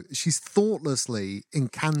 She's thoughtlessly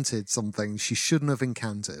incanted something she shouldn't have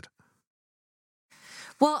incanted.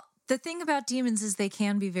 Well, the thing about demons is they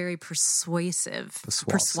can be very persuasive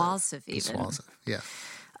even. Persuasive, yeah.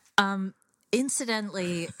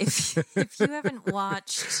 Incidentally, if you haven't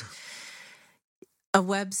watched a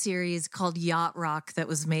web series called Yacht Rock that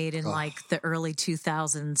was made in the early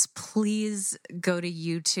 2000s, please go to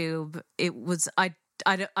YouTube. It was I'm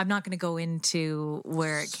not going to go into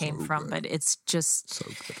where it came from, but it's just so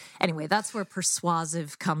good. Anyway, that's where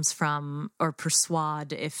persuasive comes from, or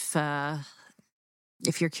persuade if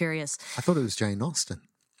you're curious. I thought it was Jane Austen.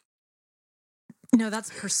 No,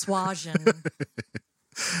 that's persuasion.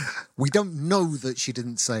 We don't know that she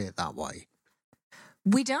didn't say it that way.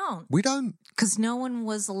 We don't. We don't. Because no one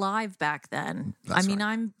was alive back then. That's right.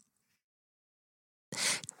 I'm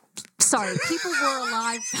sorry, people were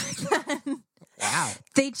alive back then. Wow.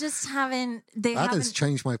 They just haven't... That has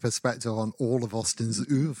changed my perspective on all of Austen's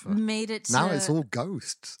oeuvre. Made it to... Now it's all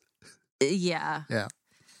ghosts. Yeah. Yeah.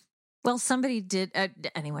 Well, somebody did...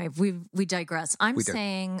 anyway, we digress. I'm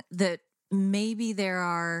saying that maybe there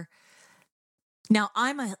are... Now,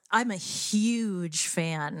 I'm a huge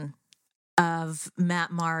fan of Matt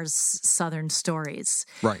Maher's Southern Stories.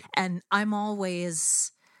 Right. And I'm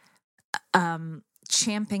always...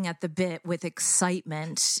 champing at the bit with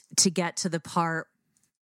excitement to get to the part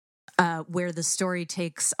where the story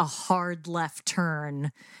takes a hard left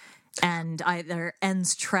turn and either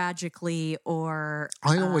ends tragically or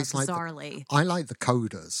bizarrely. I like the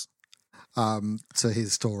coders to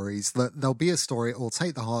his stories. That there'll be a story, it'll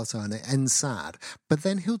take the hard turn, it ends sad, but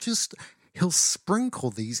then he'll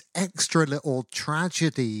sprinkle these extra little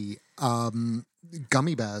tragedy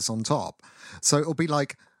gummy bears on top. So it'll be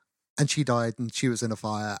like, and she died and she was in a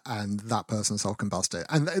fire and that person self-combusted.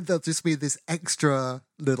 And there'll just be this extra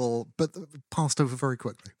little, but passed over very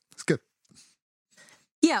quickly. It's good.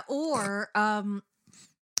 Yeah, or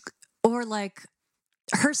like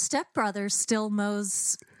her stepbrother still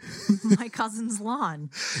mows my cousin's lawn.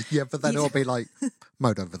 Yeah, but then it'll be like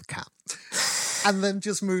mowed over the cat. And then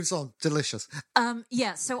just moves on. Delicious.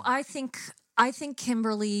 Yeah, so I think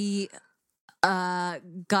Kimberly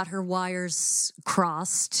got her wires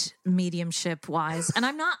crossed mediumship wise, and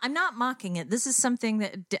I'm not mocking it. This is something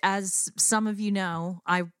that, as some of you know,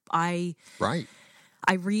 I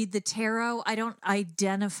read the tarot. I don't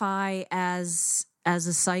identify as a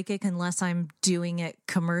psychic unless I'm doing it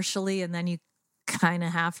commercially, and then you kind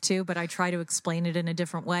of have to, but I try to explain it in a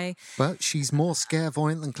different way. But she's more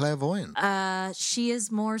sclerovoyant than clairvoyant. She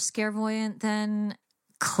is more sclerovoyant than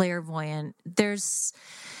clairvoyant.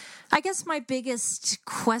 I guess my biggest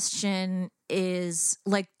question is,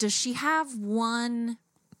 like, does she have one?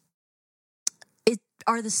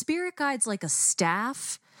 Are the spirit guides like a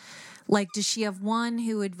staff? Like, does she have one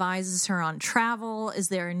who advises her on travel? Is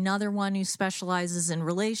there another one who specializes in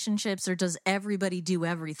relationships, or does everybody do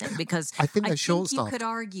everything? Because I think you could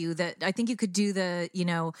argue that, I think you could do the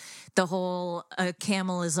whole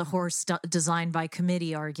camel is a horse designed by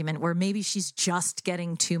committee argument, where maybe she's just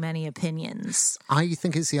getting too many opinions. I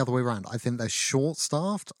think it's the other way around. I think they're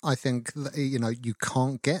short-staffed. I think that, you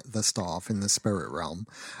can't get the staff in the spirit realm.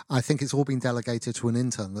 I think it's all been delegated to an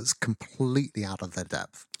intern that's completely out of their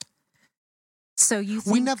depth. So you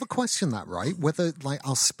think... We never question that, right? Whether, like,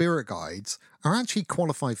 our spirit guides are actually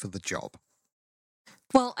qualified for the job.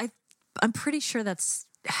 Well, I'm pretty sure that's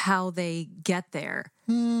how they get there.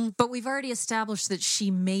 But we've already established that she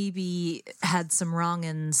maybe had some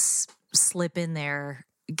wrong-uns slip in there,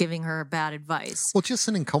 giving her bad advice. Well, just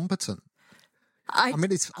an incompetent. I mean,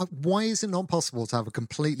 why is it not possible to have a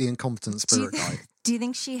completely incompetent spirit guide? Do you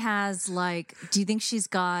think she has, like... Do you think she's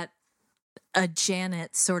got a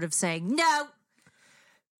Janet sort of saying, no,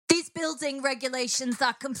 these building regulations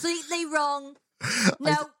are completely wrong.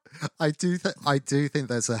 No. I do think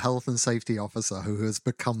there's a health and safety officer who has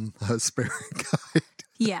become her spirit guide.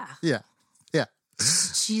 Yeah. Yeah.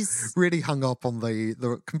 She's really hung up on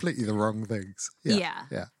the completely the wrong things. Yeah.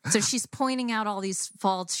 So she's pointing out all these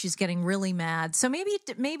faults. She's getting really mad. So maybe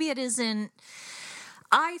it isn't.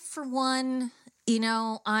 I, for one,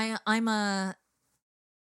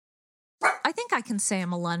 I think I can say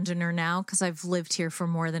I'm a Londoner now because I've lived here for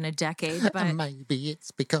more than a decade. But maybe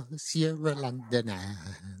it's because you're a Londoner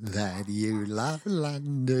that you love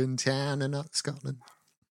London town and not Scotland.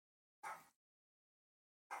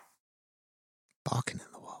 Barking in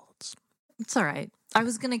the wilds. It's all right. I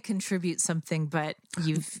was going to contribute something, but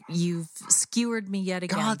you've skewered me yet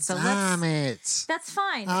again. God damn it! That's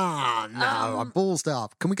fine. Oh no, I ballsed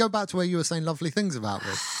up. Can we go back to where you were saying lovely things about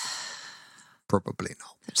this? Probably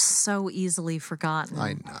not. They're so easily forgotten.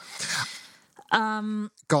 I know.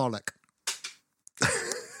 Garlic.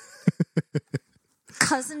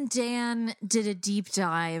 Cousin Dan did a deep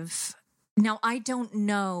dive. Now, I don't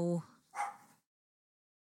know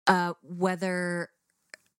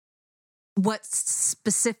what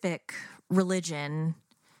specific religion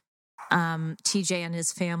TJ and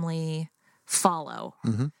his family follow.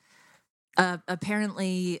 Mm-hmm.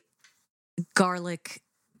 Apparently, garlic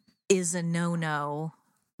is a no-no,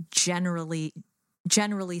 generally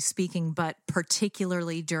speaking, but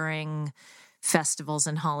particularly during festivals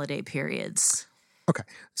and holiday periods. Okay,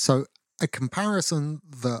 so a comparison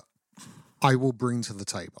that I will bring to the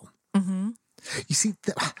table. Mm-hmm. You see,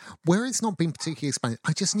 where it's not been particularly explained,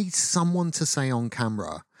 I just need someone to say on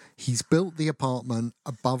camera, He's built the apartment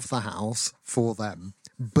above the house for them,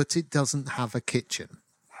 but it doesn't have a kitchen.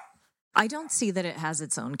 I don't see that it has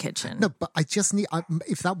its own kitchen. No, but I just need,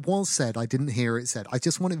 if that was said, I didn't hear it said. I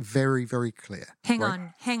just want it very, very clear. Hang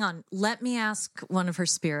on. Let me ask one of her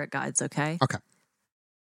spirit guides, okay? Okay.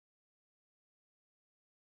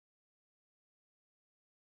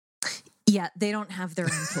 Yeah, they don't have their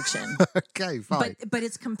own kitchen. Okay, fine. But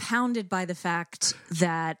it's compounded by the fact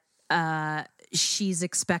that she's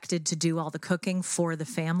expected to do all the cooking for the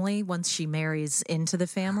family once she marries into the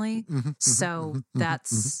family. So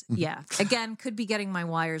that's, yeah. Again, could be getting my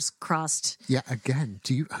wires crossed. Yeah, again,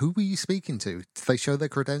 who were you speaking to? Did they show their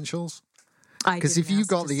credentials? Because if you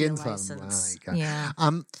got the info, yeah.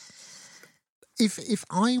 If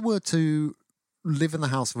I were to live in the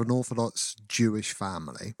house of an Orthodox Jewish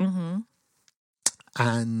family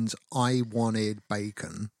and I wanted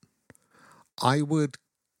bacon, I would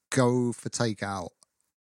go for takeout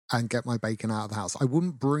and get my bacon out of the house. I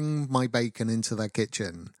wouldn't bring my bacon into their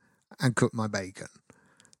kitchen and cook my bacon.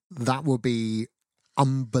 That would be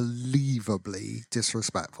unbelievably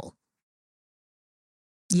disrespectful.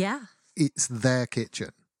 Yeah. It's their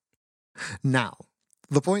kitchen. Now,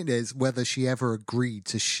 the point is whether she ever agreed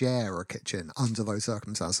to share a kitchen under those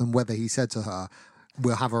circumstances and whether he said to her,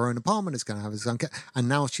 we'll have our own apartment, it's going to have its own kitchen. And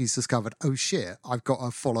now she's discovered, oh shit, I've got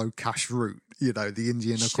to follow cash route, the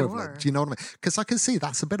Indian equivalent. Do you know what I mean? Because I can see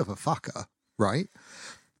that's a bit of a fucker, right?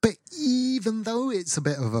 But even though it's a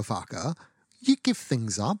bit of a fucker, you give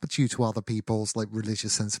things up due to other people's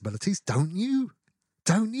religious sensibilities, don't you?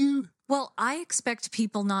 Don't you? Well, I expect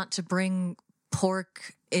people not to bring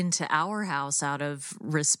pork into our house out of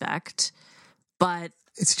respect, but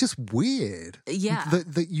it's just weird. Yeah.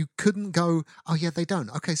 That you couldn't go, oh yeah, they don't.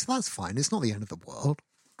 Okay, so that's fine. It's not the end of the world.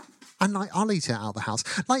 And I'll eat it out of the house.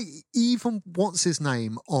 Even what's his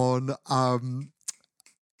name on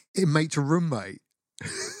Mate to Roommate?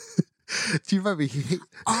 Do you remember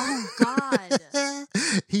oh God.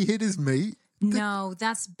 He hid his meat. No,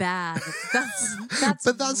 that's bad. That's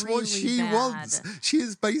but that's really what she bad. wants. She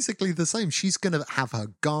is basically the same. She's going to have her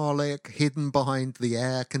garlic hidden behind the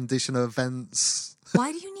air conditioner vents.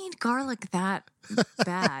 Why do you need garlic that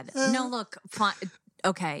bad? No, look, fine.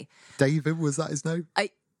 Okay. David, was that his name?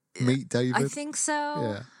 Meet David? I think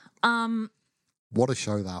so. Yeah. What a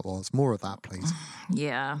show that was. More of that, please.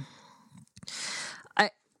 Yeah.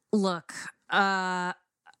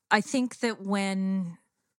 I think that when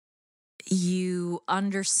you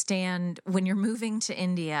understand, when you're moving to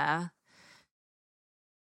India,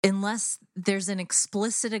 unless there's an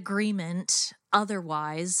explicit agreement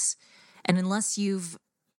otherwise, and unless you've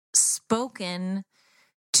spoken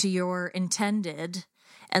to your intended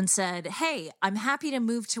and said, hey, I'm happy to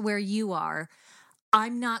move to where you are,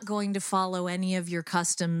 I'm not going to follow any of your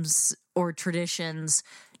customs or traditions,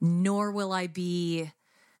 nor will I be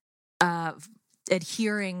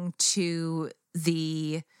adhering to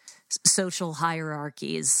the social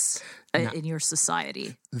hierarchies in your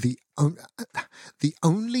society. The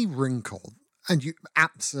only wrinkle, and you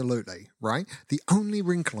absolutely right, the only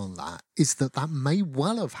wrinkle on that is that may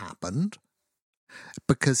well have happened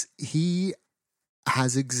because he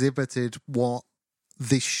has exhibited what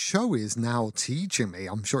this show is now teaching me.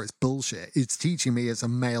 I'm sure it's bullshit. It's teaching me as a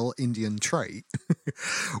male Indian trait,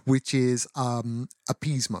 which is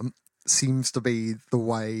appeasement. Seems to be the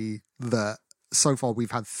way that so far we've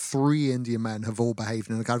had 3 Indian men have all behaved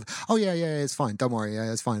in a kind of, oh yeah, it's fine, don't worry,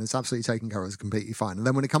 yeah, it's fine, it's absolutely taken care of, it's completely fine. And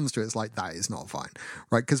then when it comes to it, it's like, that is not fine,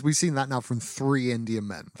 right? Because we've seen that now from 3 Indian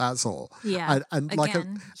men, that's all. Yeah, and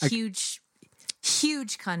again,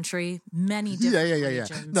 huge country, many different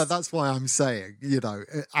regions. No, that's why I'm saying,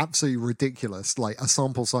 absolutely ridiculous. A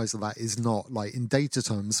sample size of that is not, in data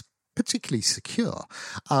terms, particularly secure.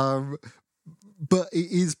 But it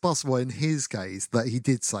is possible in his case that he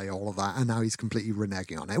did say all of that and now he's completely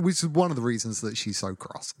reneging on it, which is one of the reasons that she's so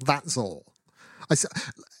cross. That's all.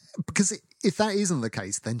 Because if that isn't the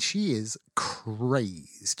case, then she is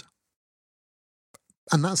crazed.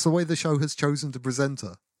 And that's the way the show has chosen to present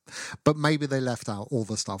her. But maybe they left out all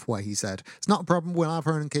the stuff where he said, it's not a problem, we'll have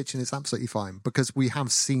her own kitchen, it's absolutely fine. Because we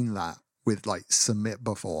have seen that with Submit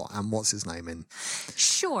before and what's his name in.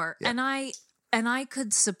 Sure. Yeah. And I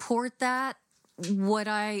could support that.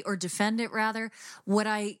 Defend it rather. What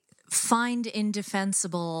I find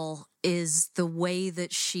indefensible is the way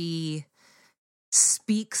that she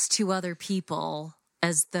speaks to other people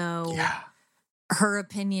as though her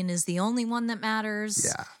opinion is the only one that matters.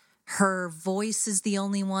 Yeah. Her voice is the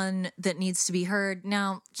only one that needs to be heard.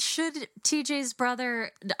 Now, should TJ's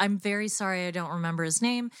brother, I'm very sorry I don't remember his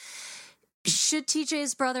name, Should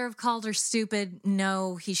TJ's brother have called her stupid?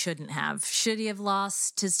 No, he shouldn't have. Should he have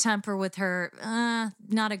lost his temper with her?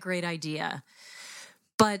 Not a great idea.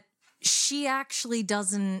 But she actually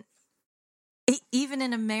doesn't, even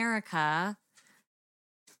in America,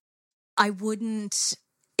 I wouldn't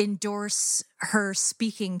endorse her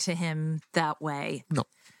speaking to him that way. No.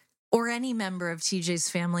 Or any member of TJ's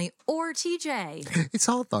family, or TJ. It's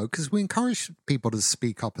hard, though, because we encourage people to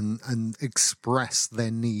speak up and express their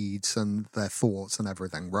needs and their thoughts and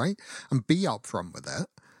everything, right? And be upfront with it.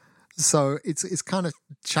 So it's kind of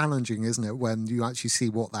challenging, isn't it, when you actually see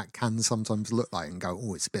what that can sometimes look like and go,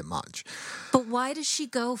 oh, it's a bit much. But why does she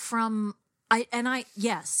go from...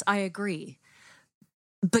 Yes, I agree.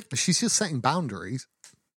 But she's just setting boundaries.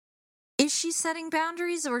 Is she setting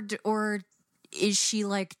boundaries, or is she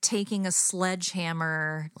like taking a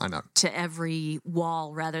sledgehammer to every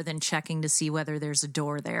wall rather than checking to see whether there's a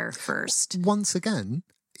door there first? Once again,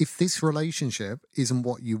 if this relationship isn't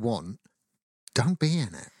what you want, don't be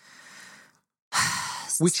in it.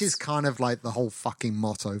 Which is kind of like the whole fucking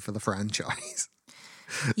motto for the franchise.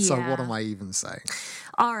 So what am I even saying?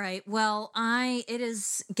 All right. Well, it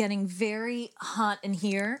is getting very hot in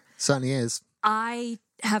here. Certainly is. I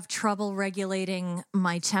have trouble regulating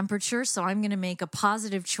my temperature, so I'm going to make a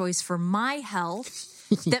positive choice for my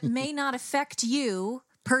health that may not affect you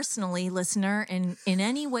personally, listener, in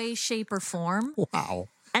any way, shape, or form. Wow.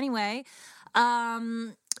 Anyway,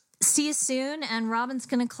 see you soon, and Robin's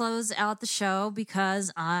going to close out the show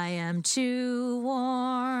because I am too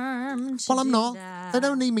warm to Well, I'm not. That. They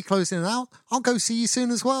don't need me closing it out. I'll go see you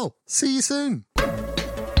soon as well. See you soon.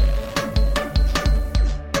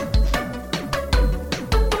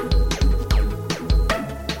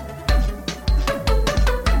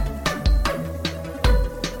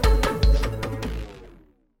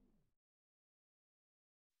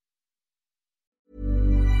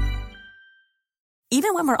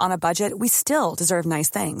 Even when we're on a budget, we still deserve nice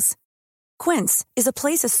things. Quince is a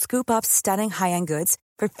place to scoop up stunning high-end goods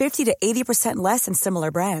for 50 to 80% less than similar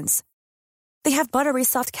brands. They have buttery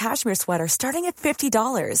soft cashmere sweaters starting at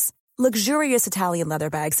 $50, luxurious Italian leather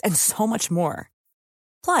bags, and so much more.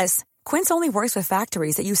 Plus, Quince only works with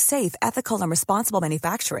factories that use safe, ethical, and responsible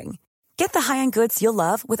manufacturing. Get the high-end goods you'll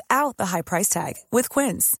love without the high price tag with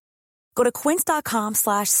Quince. Go to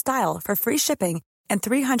quince.com/style for free shipping and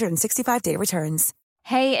 365-day returns.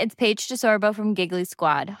 Hey, it's Paige DeSorbo from Giggly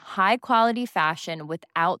Squad. High quality fashion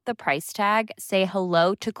without the price tag. Say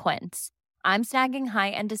hello to Quince. I'm snagging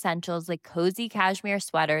high-end essentials like cozy cashmere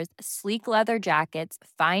sweaters, sleek leather jackets,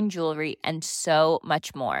 fine jewelry, and so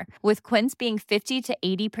much more. With Quince being 50 to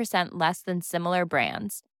 80% less than similar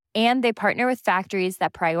brands. And they partner with factories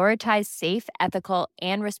that prioritize safe, ethical,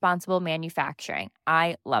 and responsible manufacturing.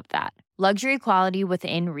 I love that. Luxury quality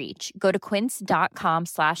within reach. Go to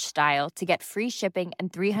quince.com/style to get free shipping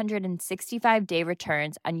and 365-day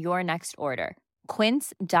returns on your next order.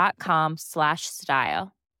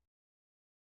 Quince.com/style.